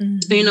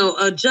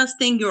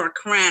 adjusting your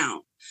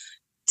crown.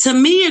 To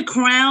me, a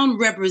crown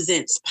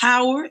represents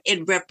power.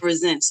 It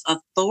represents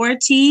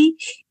authority.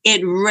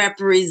 It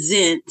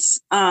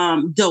represents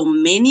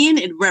dominion.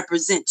 It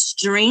represents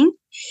strength.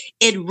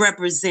 It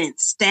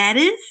represents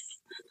status.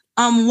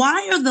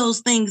 Why are those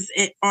things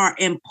are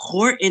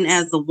important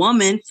as a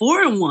woman,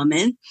 for a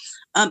woman?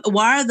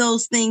 Why are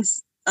those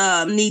things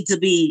need to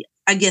be,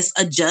 I guess,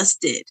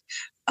 adjusted?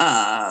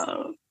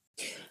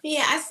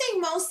 Yeah, I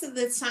think most of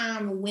the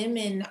time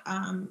women,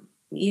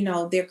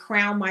 their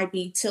crown might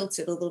be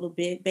tilted a little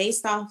bit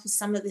based off of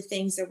some of the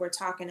things that we're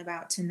talking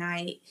about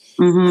tonight.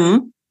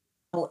 And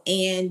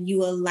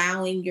you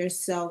allowing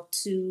yourself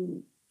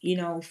to,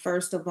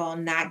 first of all,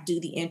 not do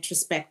the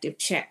introspective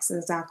checks,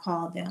 as I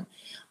call them.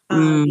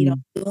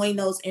 Doing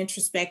those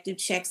introspective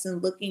checks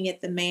and looking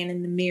at the man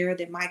in the mirror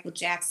that Michael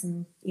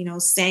Jackson,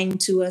 sang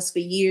to us for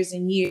years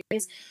and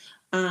years.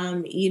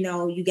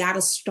 You got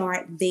to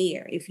start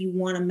there. If you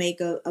want to make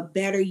a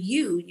better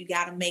you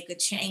got to make a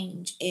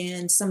change.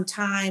 And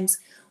sometimes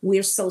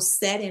we're so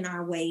set in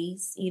our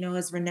ways,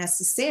 as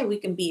Vanessa said, we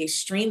can be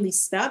extremely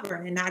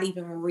stubborn and not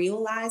even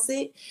realize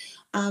it.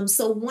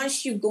 So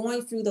once you're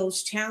going through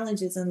those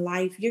challenges in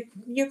life,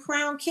 your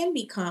crown can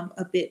become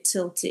a bit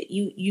tilted.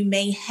 You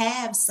may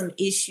have some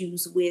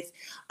issues with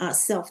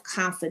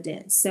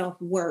self-confidence,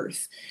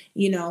 self-worth,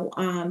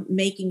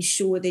 making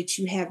sure that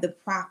you have the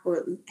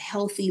proper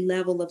healthy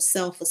level of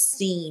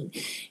self-esteem.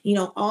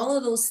 All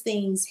of those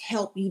things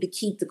help you to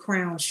keep the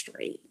crown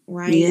straight,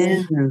 right?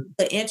 Yeah.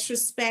 The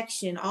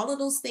introspection, all of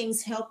those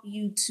things help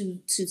you to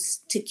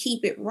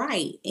keep it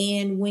right.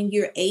 And when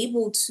you're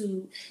able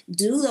to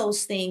do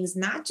those things,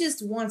 not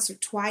just once or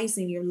twice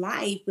in your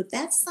life, but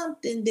that's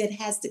something that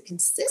has to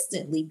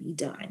consistently be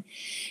done.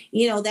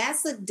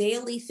 That's a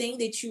daily thing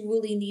that you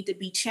really need to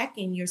be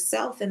checking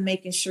yourself and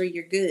making sure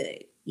you're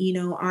good.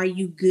 Are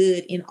you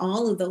good in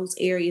all of those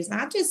areas?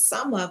 Not just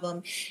some of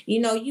them.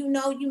 You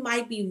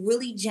might be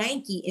really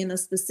janky in a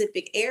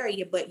specific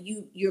area, but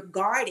you're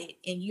guarded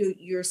and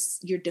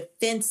you're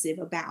defensive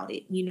about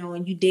it,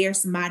 and you dare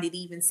somebody to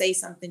even say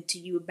something to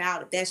you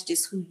about it. That's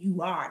just who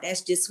you are.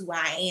 That's just who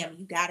I am.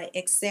 You got to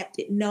accept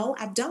it. No,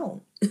 I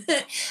don't.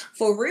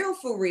 For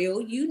real,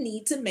 you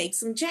need to make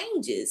some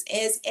changes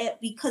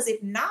because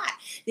if not,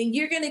 then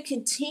you're going to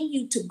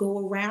continue to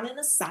go around in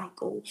a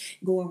cycle,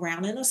 go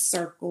around in a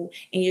circle,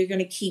 and you're going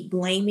to keep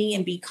blaming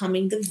and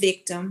becoming the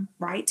victim,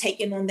 right?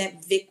 Taking on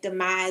that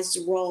victimized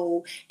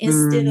role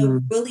instead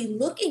of really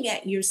looking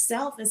at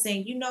yourself and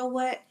saying, you know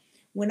what?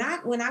 When I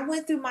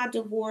went through my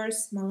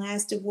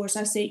last divorce,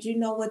 I said, you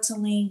know what,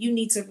 Talene, you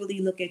need to really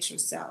look at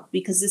yourself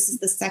because this is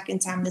the second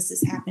time this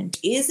has happened.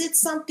 Is it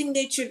something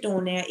that you're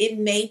doing now? It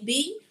may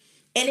be,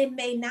 and it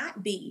may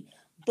not be,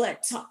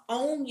 but to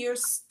own your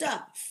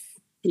stuff.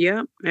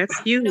 Yeah, that's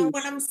huge. You know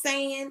what I'm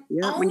saying?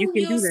 Yeah, own when you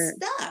can your do that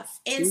stuff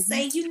and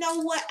say, you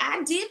know what,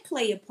 I did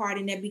play a part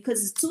in that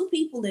because it's two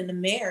people in the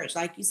marriage,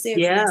 like you said.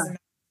 Yeah.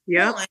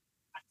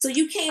 So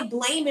you can't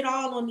blame it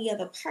all on the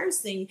other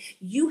person.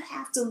 You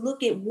have to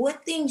look at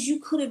what things you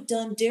could have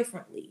done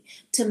differently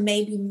to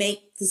maybe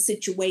make the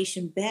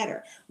situation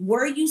better.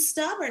 Were you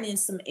stubborn in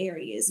some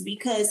areas?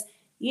 Because,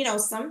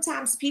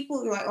 sometimes people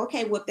are like,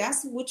 okay, well,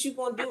 that's what you're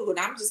going to do.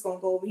 But I'm just going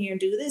to go over here and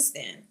do this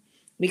then.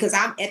 Because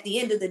at the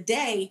end of the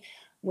day,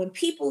 when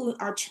people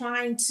are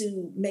trying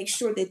to make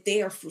sure that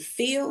they are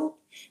fulfilled,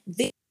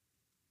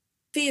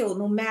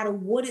 no matter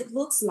what it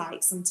looks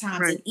like sometimes.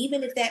 Right. And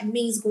even if that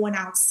means going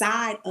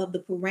outside of the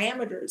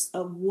parameters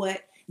of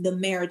what the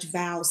marriage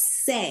vows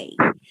say,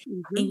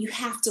 and you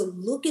have to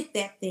look at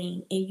that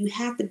thing and you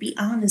have to be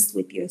honest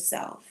with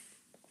yourself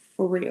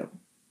for real.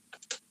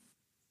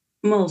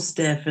 Most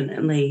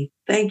definitely.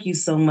 Thank you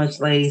so much,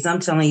 ladies. I'm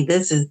telling you,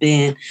 this has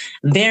been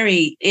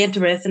very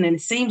interesting, and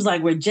it seems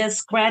like we're just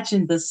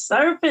scratching the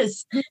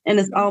surface, and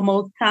it's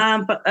almost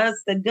time for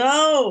us to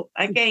go.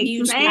 I can't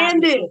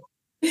stand it.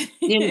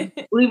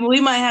 We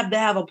might have to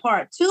have a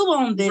part 2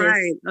 on this.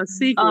 Right, a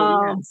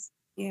sequel. Yes.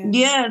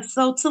 Yeah.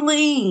 So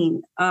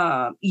Talene,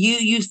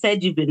 you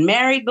said you've been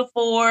married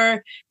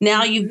before.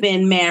 Now you've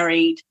been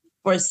married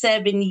for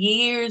 7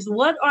 years.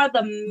 What are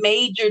the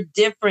major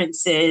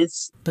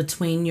differences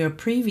between your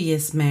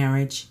previous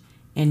marriage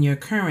and your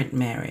current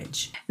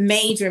marriage?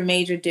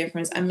 Major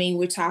difference. I mean,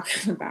 we're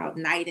talking about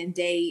night and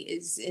day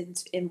is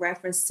in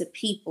reference to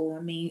people.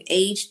 I mean,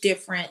 age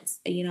difference.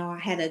 You know, I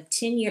had a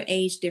 10-year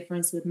age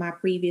difference with my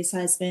previous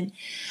husband.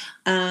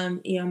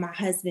 You know, my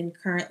husband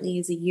currently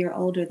is a year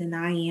older than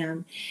I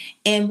am.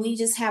 And we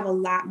just have a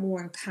lot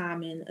more in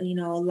common, you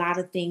know, a lot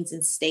of things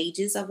in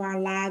stages of our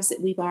lives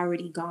that we've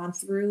already gone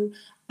through.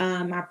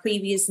 My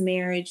previous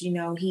marriage, you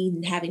know, he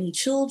didn't have any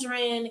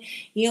children,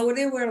 you know,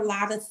 there were a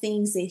lot of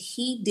things that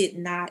he did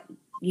not,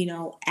 you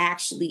know,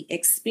 actually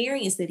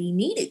experience that he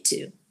needed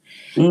to.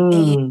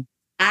 And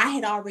I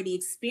had already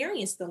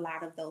experienced a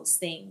lot of those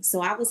things.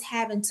 So I was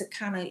having to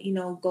kind of, you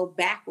know, go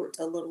backwards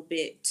a little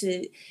bit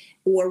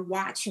or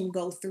watch him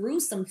go through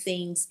some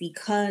things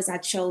because I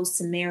chose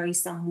to marry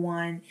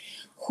someone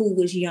who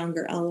was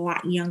younger, a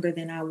lot younger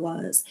than I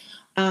was.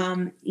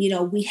 You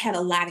know, we had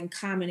a lot in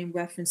common in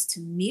reference to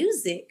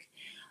music.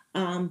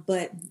 And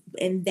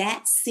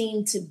that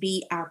seemed to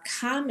be our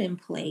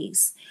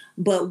commonplace.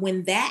 But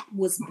when that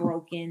was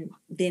broken,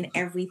 then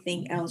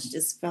everything else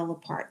just fell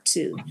apart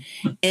too.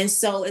 And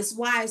so it's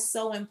why it's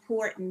so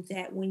important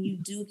that when you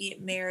do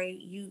get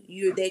married,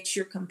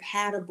 you're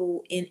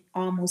compatible in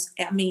almost,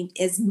 I mean,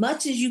 as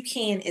much as you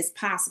can as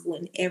possible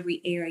in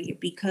every area,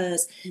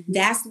 because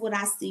that's what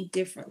I see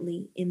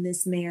differently in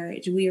this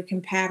marriage. We are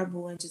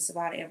compatible in just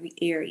about every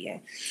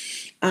area.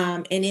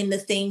 And in the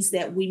things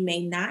that we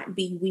may not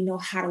be, we know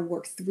how to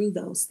work through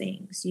those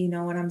things. You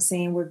know what I'm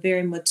saying? We're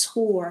very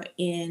mature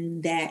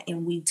in that,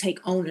 and we take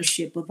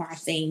ownership of our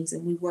things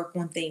and we work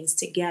on things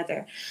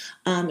together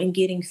and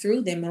getting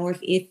through them. Or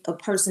if a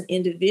person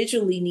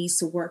individually needs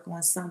to work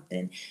on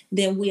something,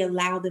 then we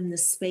allow them the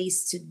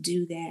space to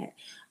do that.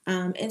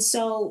 And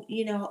so,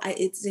 you know,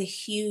 it's a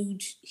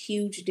huge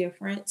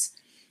difference.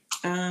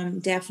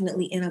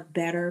 Definitely in a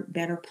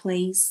better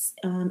place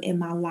in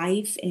my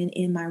life and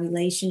in my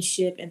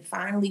relationship, and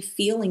finally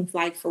feeling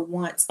like for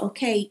once,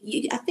 okay,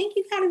 I think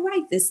you got it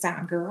right this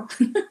time, girl.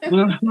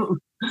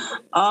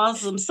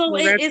 Awesome. So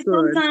Well, it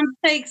sometimes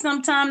takes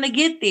some time to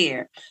get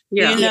there.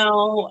 Yeah. You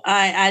know,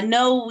 I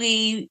know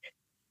we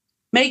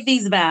make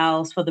these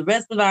vows for the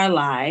rest of our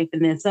life,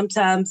 and then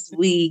sometimes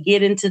we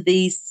get into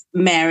these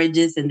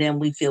marriages and then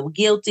we feel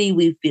guilty,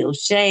 we feel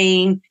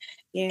shame.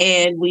 Yeah.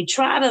 And we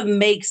try to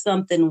make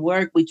something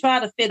work. We try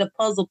to fit a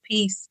puzzle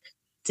piece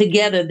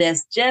together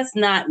that's just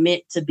not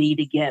meant to be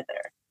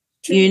together.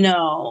 True. You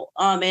know,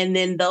 and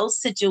then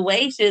those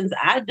situations,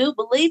 I do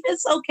believe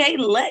it's okay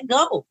to let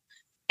go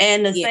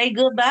and to say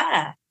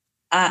goodbye.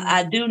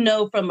 I do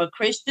know from a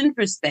Christian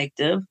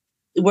perspective,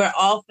 we're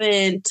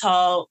often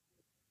taught,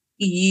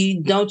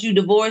 you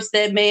divorce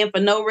that man for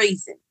no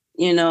reason,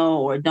 you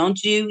know, or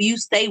don't you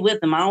stay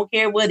with him. I don't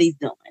care what he's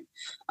doing.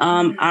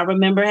 I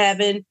remember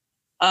having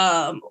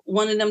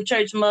one of them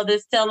church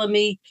mothers telling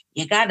me,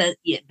 you gotta,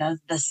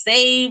 the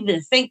saved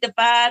and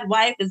sanctified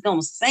wife is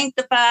gonna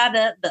sanctify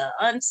the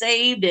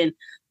unsaved and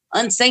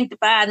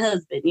unsanctified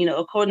husband, you know,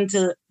 according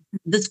to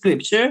the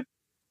scripture.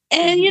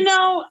 And, you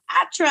know,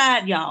 I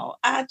tried, y'all.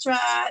 I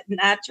tried.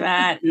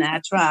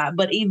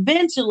 But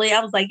eventually I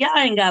was like, y'all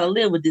ain't got to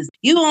live with this.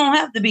 You don't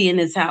have to be in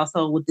this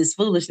household with this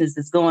foolishness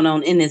that's going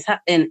on in this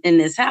in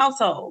this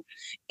household.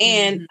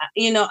 And,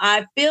 you know,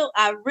 I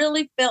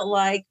really felt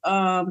like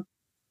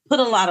put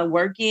a lot of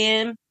work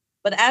in.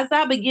 But as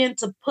I began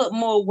to put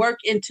more work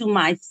into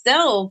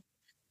myself,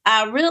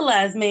 I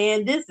realized,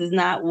 man, this is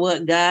not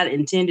what God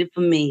intended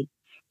for me.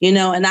 You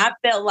know, and I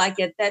felt like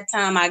at that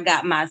time I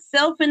got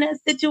myself in that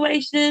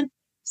situation.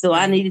 So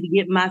I needed to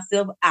get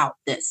myself out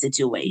that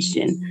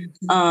situation,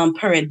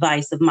 per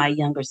advice of my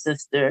younger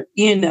sister,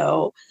 you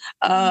know.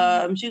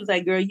 She was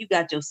like, girl, you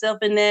got yourself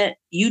in that.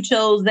 You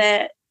chose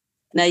that.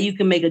 Now you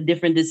can make a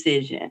different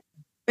decision.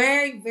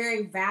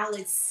 Very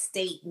valid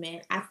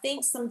statement. I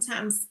think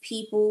sometimes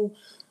people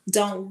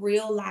don't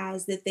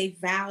realize that they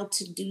vowed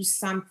to do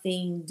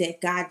something that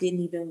God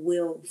didn't even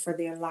will for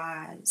their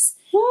lives.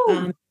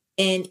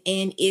 And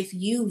if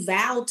you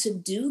vow to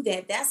do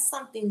that, that's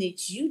something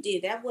that you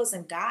did. That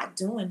wasn't God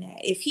doing that.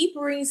 If he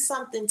brings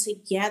something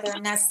together,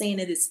 I'm not saying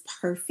that it's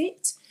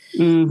perfect,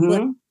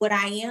 but what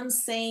I am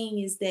saying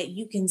is that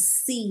you can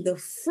see the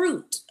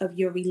fruit of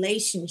your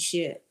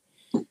relationship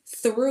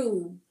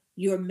through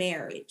your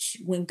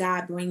marriage when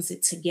God brings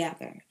it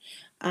together.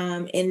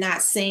 And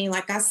not saying,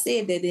 like I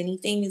said, that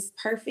anything is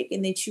perfect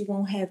and that you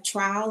won't have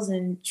trials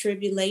and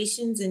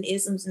tribulations and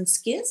isms and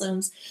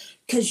schisms,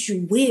 because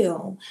you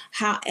will.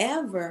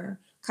 However,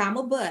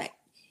 but,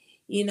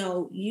 you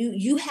know,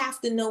 you have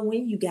to know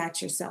when you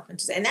got yourself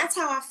into that. And that's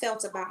how I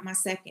felt about my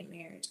second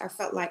marriage. I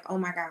felt like, oh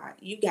my God,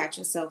 you got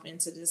yourself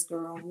into this,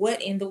 girl.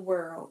 What in the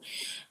world?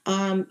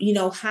 You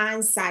know,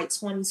 hindsight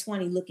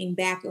 2020, looking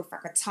back, if I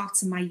could talk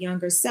to my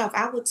younger self,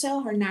 I would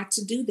tell her not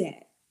to do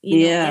that.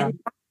 You know, and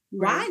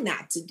why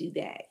not to do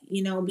that?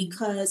 You know,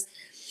 because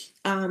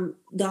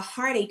the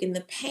heartache and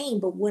the pain.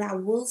 But what I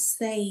will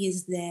say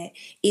is that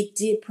it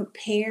did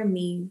prepare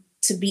me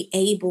to be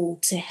able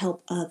to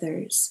help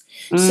others.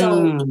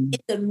 So in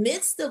the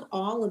midst of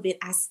all of it,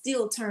 I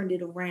still turned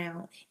it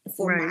around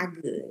for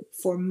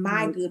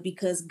my good,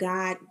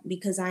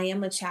 because I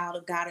am a child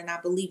of God and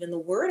I believe in the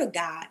word of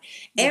God.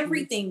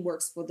 Everything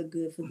works for the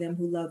good for them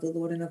who love the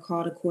Lord and are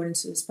called according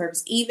to his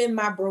purpose. Even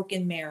my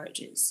broken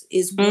marriages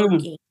is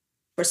working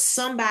for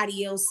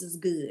somebody else's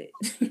good.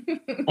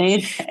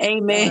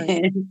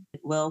 Amen.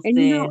 Well And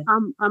said.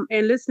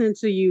 and listening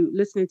to you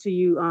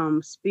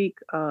speak,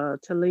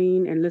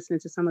 Talene, and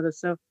listening to some of the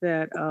stuff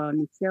that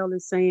Nichelle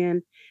is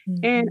saying,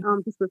 and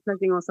just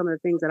reflecting on some of the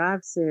things that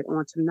I've said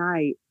on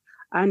tonight.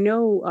 I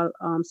know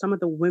some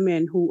of the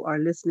women who are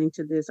listening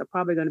to this are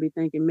probably going to be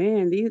thinking,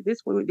 "Man,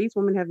 these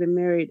women have been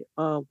married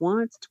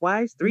once,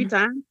 twice, three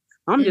times.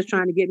 I'm just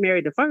trying to get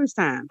married the first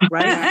time,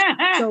 right?"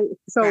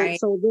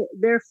 So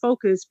their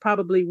focus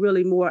probably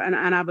really more,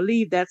 and I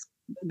believe that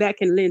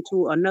can lend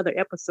to another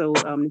episode,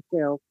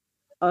 Michelle,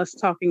 us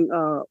talking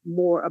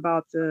more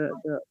about the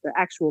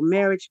actual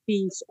marriage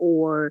piece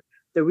or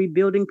the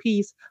rebuilding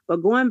piece. But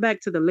going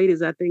back to the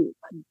ladies, I think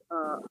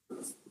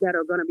that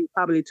are going to be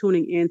probably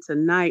tuning in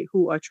tonight,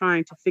 who are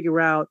trying to figure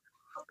out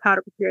how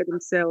to prepare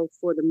themselves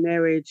for the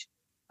marriage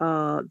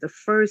the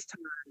first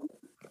time.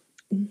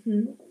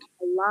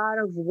 A lot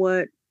of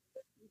what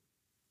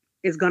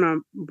is gonna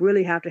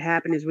really have to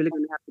happen is really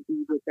gonna have to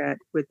be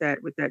with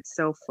that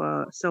self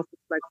reflection,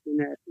 and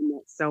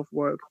that self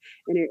work,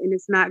 and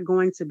it's not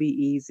going to be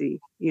easy,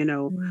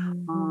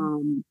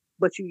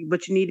 but you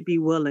need to be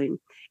willing.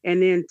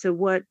 And then to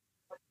what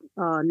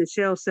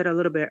Nichelle said a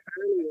little bit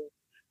earlier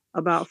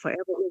about forever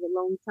is a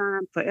long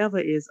time. Forever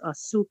is a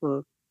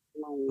super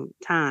long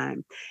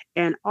time,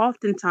 and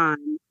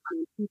oftentimes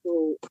when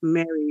people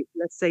marry,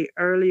 let's say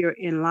earlier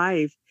in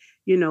life,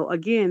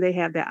 again, they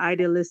have that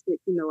idealistic,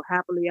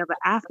 happily ever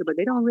after, but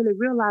they don't really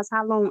realize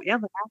how long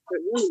ever after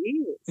it really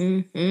is.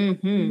 And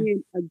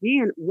then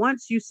again,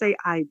 once you say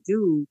I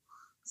do,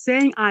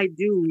 saying I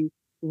do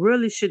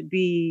really should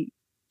be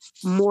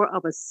more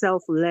of a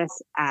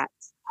selfless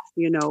act,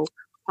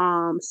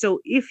 so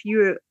if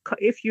you're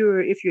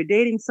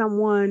dating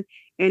someone,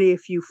 and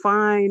if you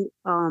find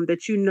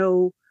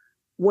that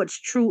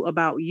what's true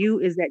about you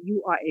is that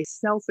you are a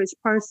selfish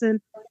person,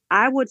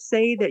 I would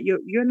say that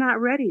you're not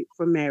ready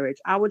for marriage.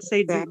 I would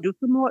say do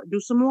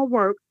some more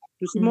work,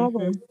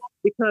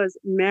 because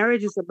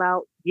marriage is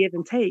about give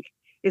and take.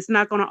 It's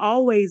not going to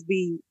always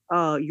be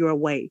your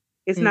way.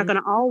 It's not going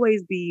to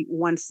always be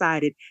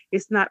one-sided.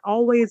 It's not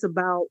always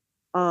about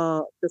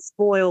the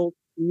spoiled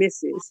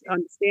misses.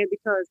 Understand?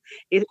 Because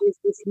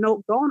it's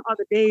no gone are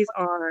the days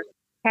are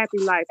happy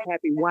life,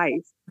 happy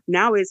wife.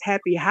 Now it's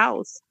happy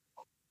house,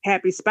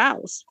 happy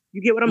spouse.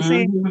 You get what I'm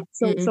saying?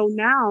 So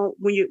now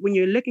when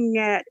you're looking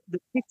at the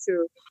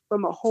picture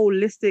from a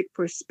holistic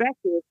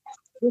perspective,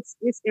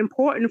 it's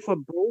important for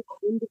both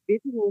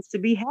individuals to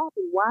be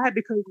happy. Why?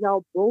 Because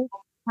y'all both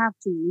have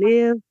to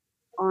live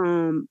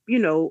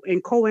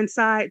and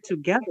coincide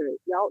together.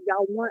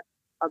 Y'all want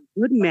a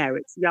good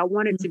marriage. Y'all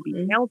want it to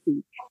be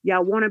healthy.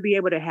 Y'all want to be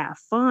able to have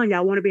fun.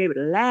 Y'all want to be able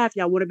to laugh.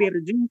 Y'all want to be able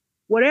to do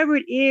whatever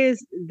it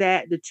is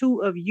that the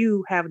two of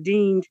you have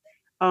deemed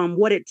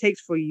what it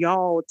takes for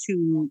y'all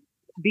to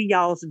be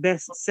y'all's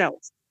best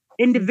selves,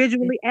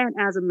 individually and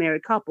as a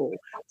married couple.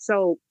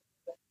 So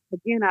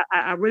again,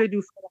 I really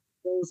do feel like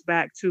it goes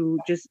back to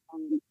just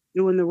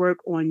doing the work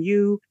on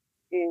you,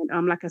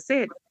 and like I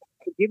said,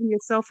 forgiving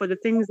yourself for the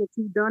things that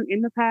you've done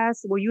in the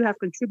past where you have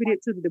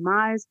contributed to the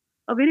demise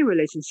of any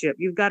relationship.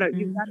 You've got to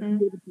be able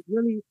to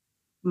really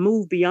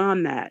move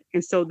beyond that,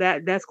 and so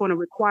that's going to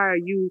require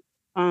you,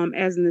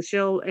 as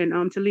Nichelle and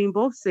Talene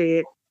both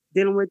said,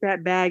 dealing with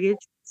that baggage,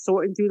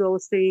 sorting through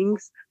those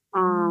things,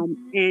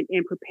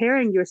 and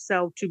preparing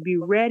yourself to be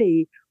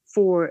ready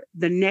for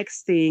the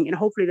next thing, and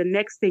hopefully the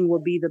next thing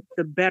will be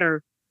the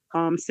better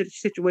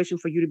situation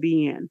for you to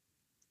be in.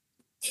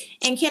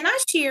 And can I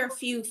share a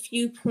few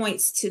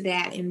points to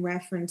that in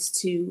reference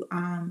to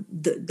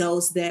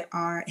those that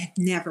have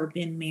never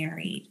been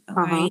married? All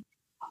right.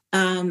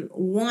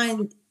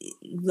 One,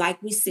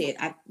 like we said,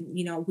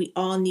 we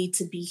all need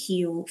to be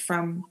healed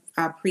from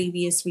our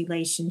previous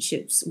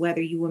relationships,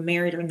 whether you were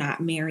married or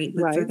not married.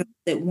 But for those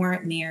that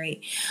weren't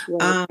married,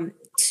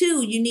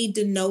 two, you need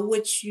to know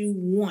what you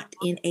want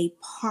in a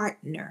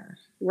partner.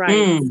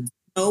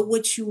 Know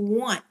what you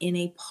want in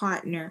a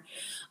partner.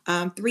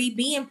 Three,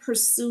 be in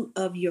pursuit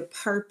of your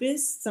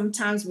purpose.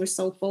 Sometimes we're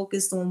so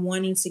focused on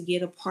wanting to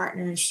get a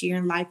partner and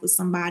sharing life with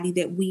somebody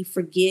that we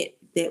forget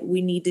that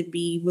we need to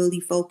be really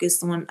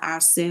focused on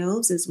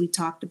ourselves, as we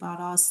talked about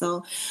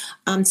also.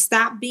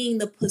 Stop being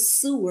the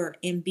pursuer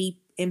and be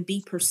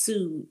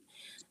pursued.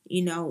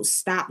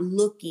 Stop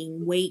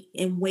looking, wait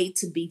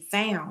to be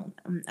found.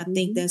 I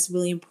think that's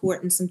really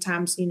important.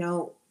 Sometimes,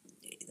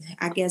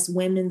 I guess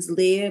women's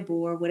lib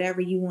or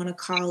whatever you want to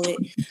call it.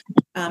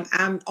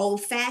 I'm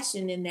old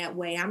fashioned in that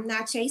way. I'm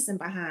not chasing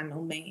behind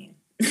no man.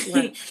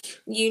 Right.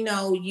 You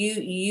know, you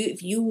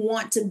if you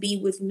want to be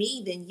with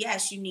me, then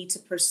yes, you need to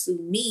pursue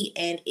me.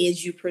 And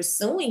as you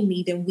pursuing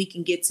me, then we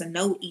can get to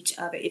know each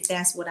other if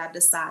that's what I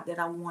decide that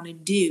I want to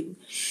do.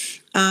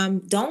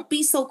 Don't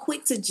be so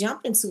quick to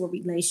jump into a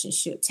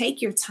relationship.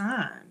 Take your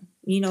time.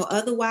 You know,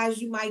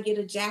 otherwise you might get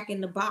a jack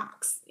in the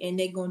box and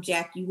they're gonna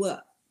jack you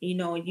up. You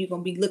know, and you're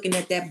gonna be looking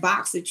at that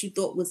box that you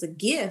thought was a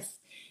gift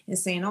and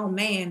saying, "Oh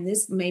man,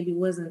 this maybe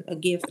wasn't a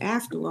gift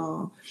after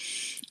all."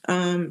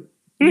 You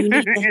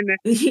need to,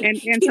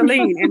 and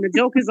Talene, and the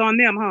joke is on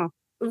them, huh?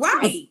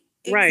 Right.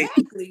 Right.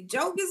 Exactly.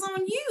 Joke is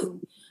on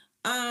you.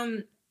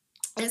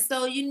 And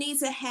so you need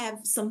to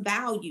have some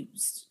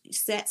values,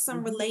 set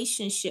some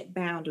relationship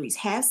boundaries,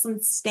 have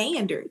some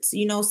standards,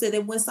 you know, so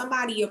that when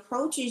somebody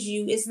approaches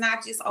you, it's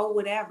not just, oh,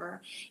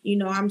 whatever, you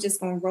know, I'm just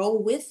going to roll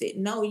with it.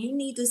 No, you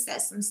need to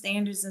set some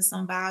standards and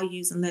some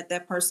values and let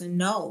that person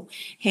know,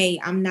 hey,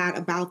 I'm not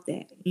about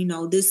that. You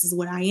know, this is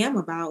what I am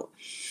about.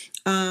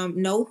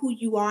 Know who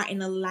you are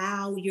and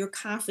allow your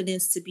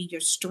confidence to be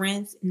your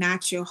strength,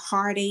 not your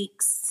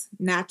heartaches,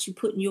 not you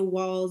putting your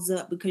walls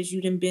up because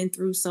you done been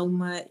through so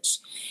much.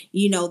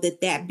 You know,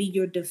 that be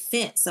your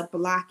defense of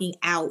blocking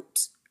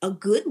out a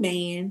good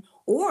man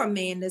or a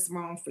man that's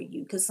wrong for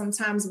you. Because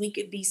sometimes we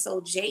could be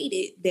so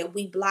jaded that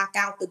we block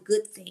out the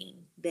good thing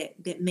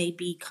that may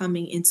be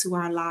coming into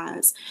our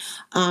lives.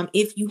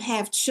 If you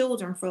have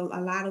children, for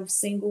a lot of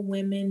single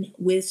women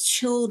with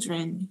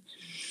children,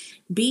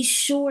 be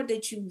sure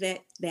that you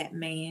vet that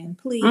man,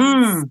 please.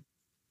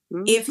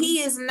 If he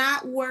is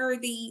not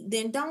worthy,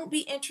 then don't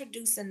be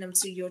introducing them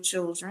to your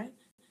children.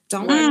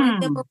 Don't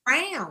invite them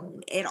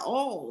around at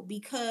all,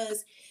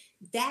 because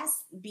that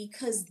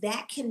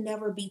can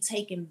never be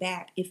taken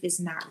back if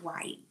it's not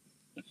right.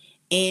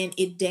 And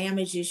it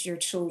damages your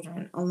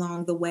children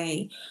along the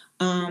way.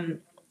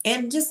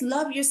 And just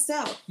love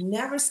yourself.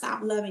 Never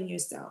stop loving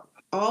yourself.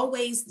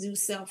 Always do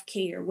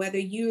self-care, whether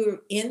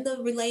you're in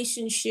the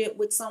relationship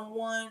with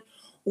someone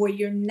or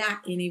you're not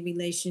in a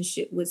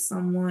relationship with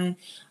someone.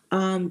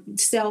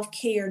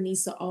 Self-care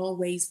needs to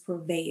always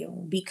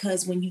prevail,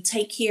 because when you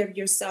take care of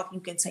yourself,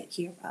 you can take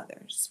care of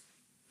others.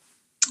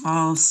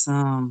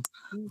 Awesome.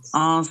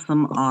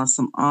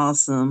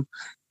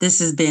 This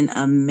has been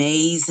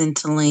amazing,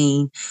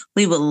 Talene.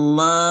 We would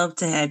love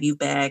to have you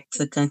back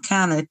to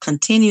kind of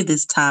continue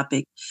this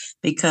topic,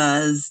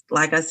 because,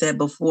 like I said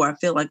before, I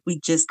feel like we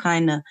just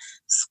kind of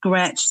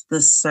scratched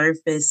the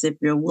surface. If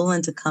you're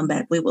willing to come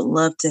back, we would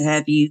love to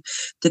have you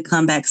to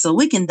come back so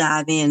we can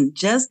dive in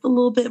just a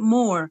little bit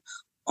more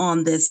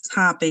on this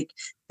topic.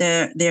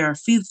 There are a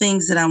few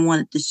things that I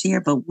wanted to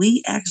share, but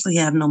we actually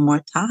have no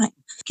more time.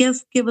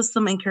 Give us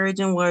some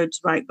encouraging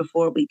words right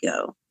before we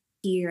go.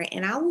 Here,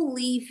 and I will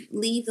leave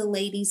the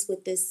ladies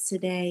with this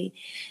today.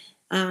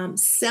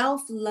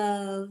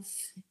 Self-love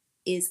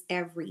is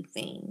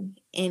everything.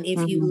 And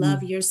if you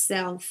love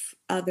yourself,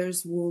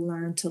 others will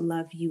learn to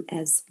love you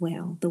as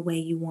well, the way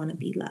you want to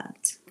be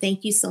loved.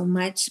 Thank you so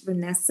much,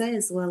 Vanessa,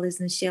 as well as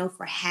Nichelle,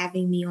 for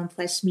having me on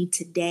Plush Me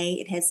today.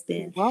 It has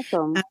been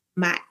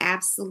my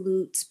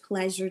absolute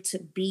pleasure to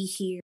be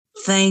here.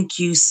 Thank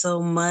you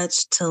so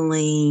much,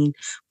 Talene.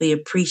 We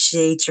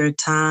appreciate your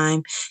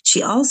time.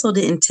 She also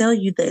didn't tell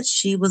you that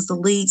she was the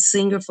lead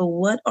singer for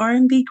what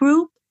R&B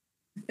group?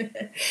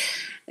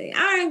 The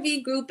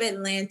R&B group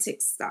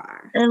Atlantic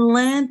Starr.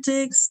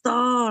 Atlantic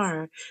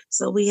Starr.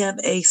 So we have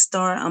a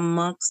star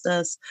amongst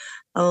us,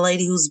 a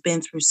lady who's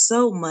been through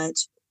so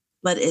much,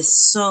 but is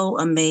so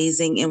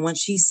amazing. And when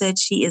she said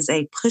she is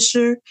a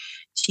pusher,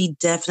 she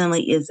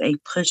definitely is a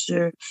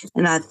pusher.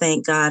 And I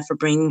thank God for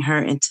bringing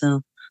her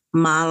into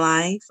my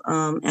life.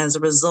 As a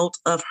result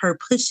of her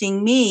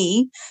pushing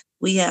me,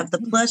 we have the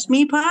Plush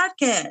Me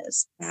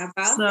podcast. How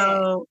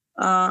about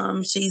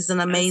that? She's an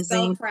amazing.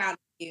 I'm so proud of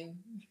you.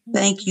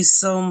 Thank you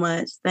so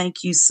much.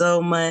 Thank you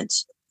so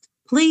much.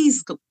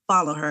 Please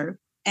follow her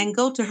and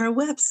go to her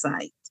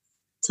website,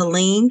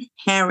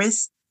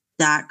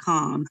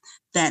 TaleneHarris.com.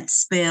 That's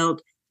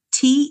spelled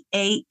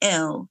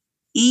TALEIN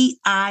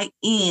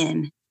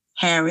Harris,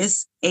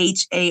 HARRIS.com.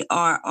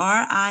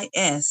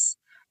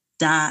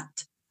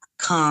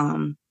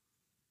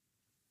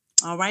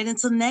 All right,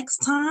 until next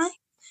time,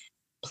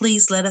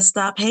 please let us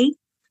stop hate.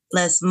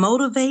 Let's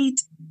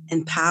motivate,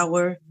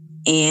 empower,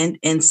 and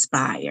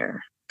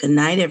inspire. Good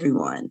night,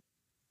 everyone.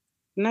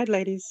 Good night,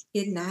 ladies.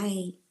 Good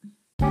night.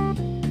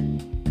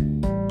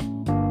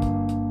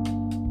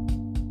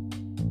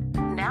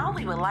 Now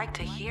we would like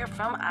to hear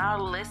from our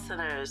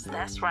listeners.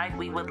 That's right,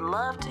 we would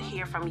love to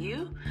hear from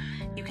you.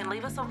 You can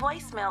leave us a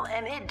voicemail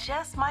and it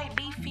just might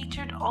be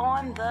featured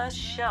on the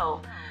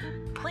show.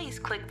 Please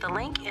click the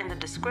link in the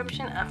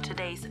description of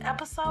today's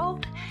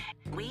episode.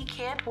 We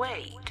can't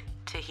wait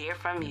to hear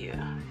from you.